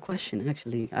a good question,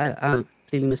 actually. I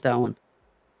completely missed that one.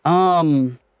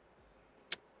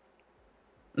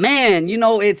 Man,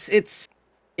 it's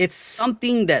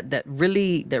something that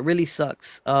really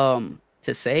sucks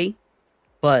to say,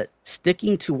 but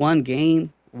sticking to one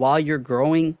game while you're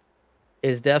growing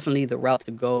is definitely the route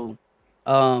to go.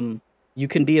 you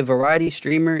can be a variety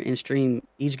streamer and stream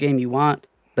each game you want,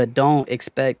 but don't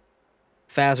expect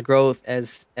fast growth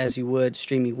as you would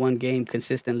streaming one game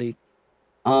consistently.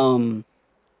 Um,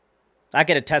 I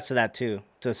could attest to that too,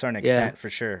 to a certain yeah, extent, for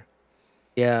sure.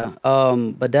 yeah.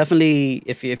 But definitely,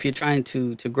 if you're trying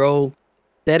to grow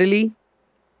steadily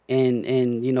and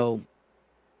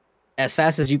as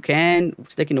fast as you can,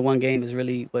 sticking to one game is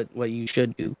really what you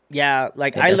should do. Yeah,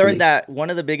 like Yeah, I learned definitely. that one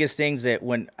of the biggest things that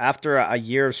when after a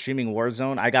year of streaming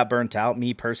Warzone, I got burnt out,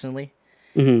 me personally.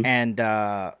 Hmm. And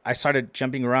I started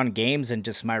jumping around games and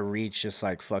just my reach just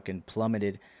like fucking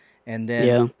plummeted. And then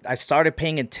Yeah. I started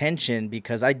paying attention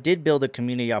because I did build a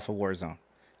community off of Warzone.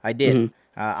 I did. Hmm.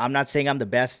 I'm not saying I'm the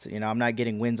best, I'm not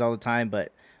getting wins all the time,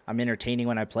 but I'm entertaining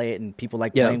when I play it and people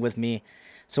like Yeah. playing with me.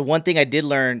 So one thing I did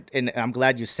learn, and I'm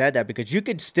glad you said that because you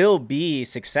could still be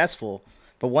successful.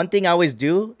 But one thing I always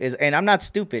do is, and I'm not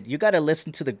stupid, you got to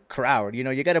listen to the crowd. You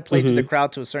got to play to the Hmm.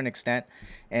 crowd to a certain extent.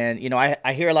 And,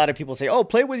 I hear a lot of people say, oh,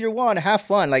 play with your one, have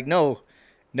fun. Like, no,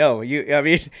 no. I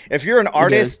mean, if you're an Yeah.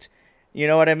 artist, you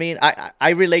know what I mean? I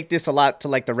relate this a lot to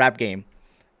like the rap game.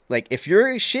 Like if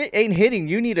your shit ain't hitting,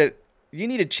 you need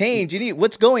to change. You need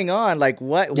what's going on. Like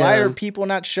why are Yeah. people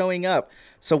not showing up?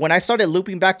 So when I started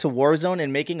looping back to Warzone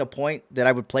and making a point that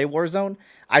I would play Warzone,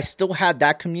 I still had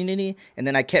that community and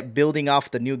then I kept building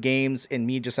off the new games and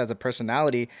me just as a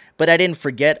personality, but I didn't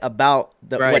forget about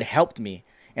the what Right. helped me.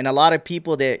 And a lot of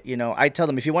people that, I tell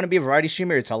them if you want to be a variety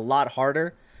streamer, it's a lot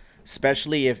harder,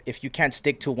 especially if you can't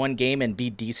stick to one game and be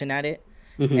decent at it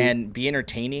Hmm. and be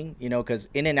entertaining, because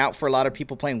in and out for a lot of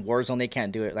people playing Warzone, they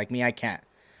can't do it. Like me, I can't.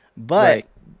 But Right.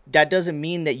 that doesn't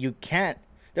mean that you can't.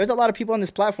 There's a lot of people on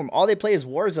this platform. All they play is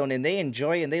Warzone, and they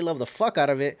enjoy and they love the fuck out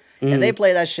of it, and they Hmm.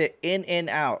 play that shit in and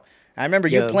out. I remember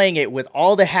you Yeah. playing it with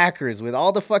all the hackers, with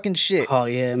all the fucking shit. Oh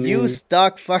yeah, You man.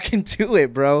 stuck fucking to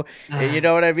it, bro. And you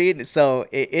know what I mean? So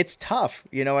it's tough.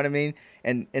 You know what I mean?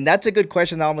 And that's a good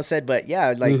question I almost said, but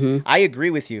yeah, like Hmm. I agree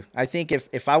with you. I think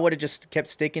if I would have just kept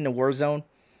sticking to Warzone,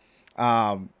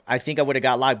 I think I would have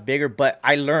got a lot bigger, but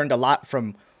I learned a lot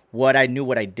from what I knew,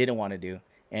 what I didn't want to do,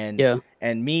 and Yeah.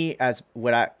 and me as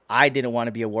what I didn't want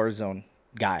to be a Warzone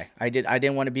guy. I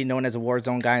didn't want to be known as a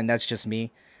Warzone guy, and that's just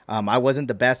me. I wasn't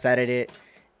the best at it,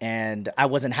 and I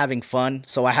wasn't having fun,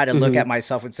 so I had to look Hmm. at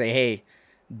myself and say, hey,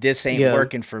 this ain't Yeah.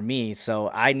 working for me. So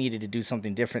I needed to do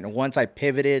something different. And once I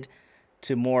pivoted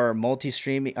to more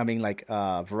multi-streaming, I mean like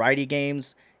variety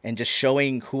games and just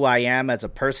showing who I am as a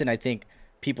person, I think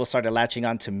people started latching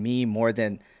on to me more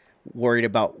than worried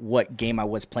about what game I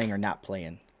was playing or not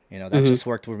playing. That Hmm. just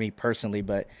worked with me personally,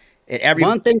 but it every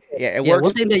One thing, yeah, it yeah, works.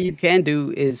 one thing that you can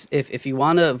do is if you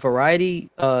want a variety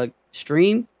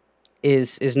stream,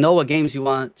 is know what games you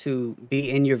want to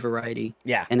be in your variety,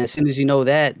 Yeah, and as soon as you know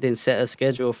that, then set a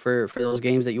schedule for those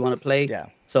games that you want to play. yeah,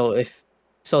 So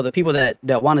the people that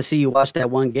want to see you watch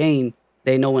that one game,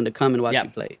 they know when to come and watch you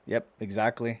yep, play. yep,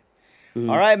 exactly. All Hmm.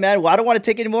 right, man. Well, I don't want to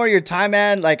take any more of your time,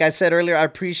 man. Like I said earlier, I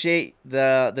appreciate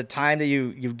the time that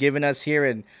you've given us here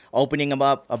and opening them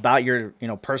up about your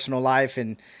personal life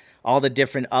and all the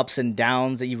different ups and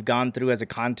downs that you've gone through as a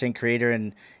content creator.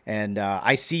 And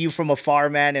I see you from afar,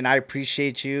 man, and I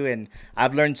appreciate you. And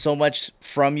I've learned so much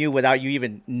from you without you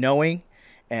even knowing.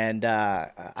 And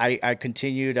I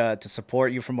continue to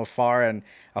support you from afar, and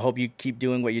I hope you keep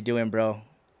doing what you're doing, bro.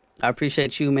 I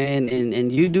appreciate you, man,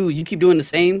 and you keep doing the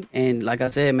same. And like I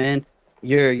said, man,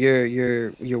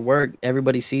 your work,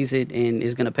 everybody sees it, and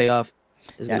it's gonna pay off.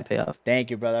 It's Yeah. gonna pay off.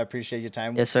 Thank you, brother. I appreciate your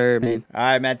time. Yes, sir, man. All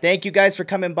right, man. Thank you guys for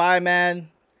coming by, man.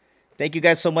 Thank you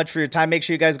guys so much for your time. Make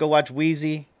sure you guys go watch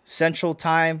Wheezy Central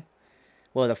Time.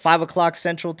 Well, the 5 o'clock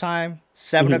Central Time,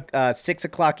 Hmm. 6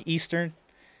 o'clock Eastern.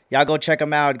 Y'all go check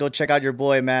him out. Go check out your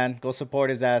boy, man. Go support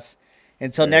his ass.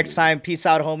 Until Sir, next man. time, peace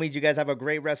out, homies. You guys have a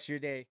great rest of your day.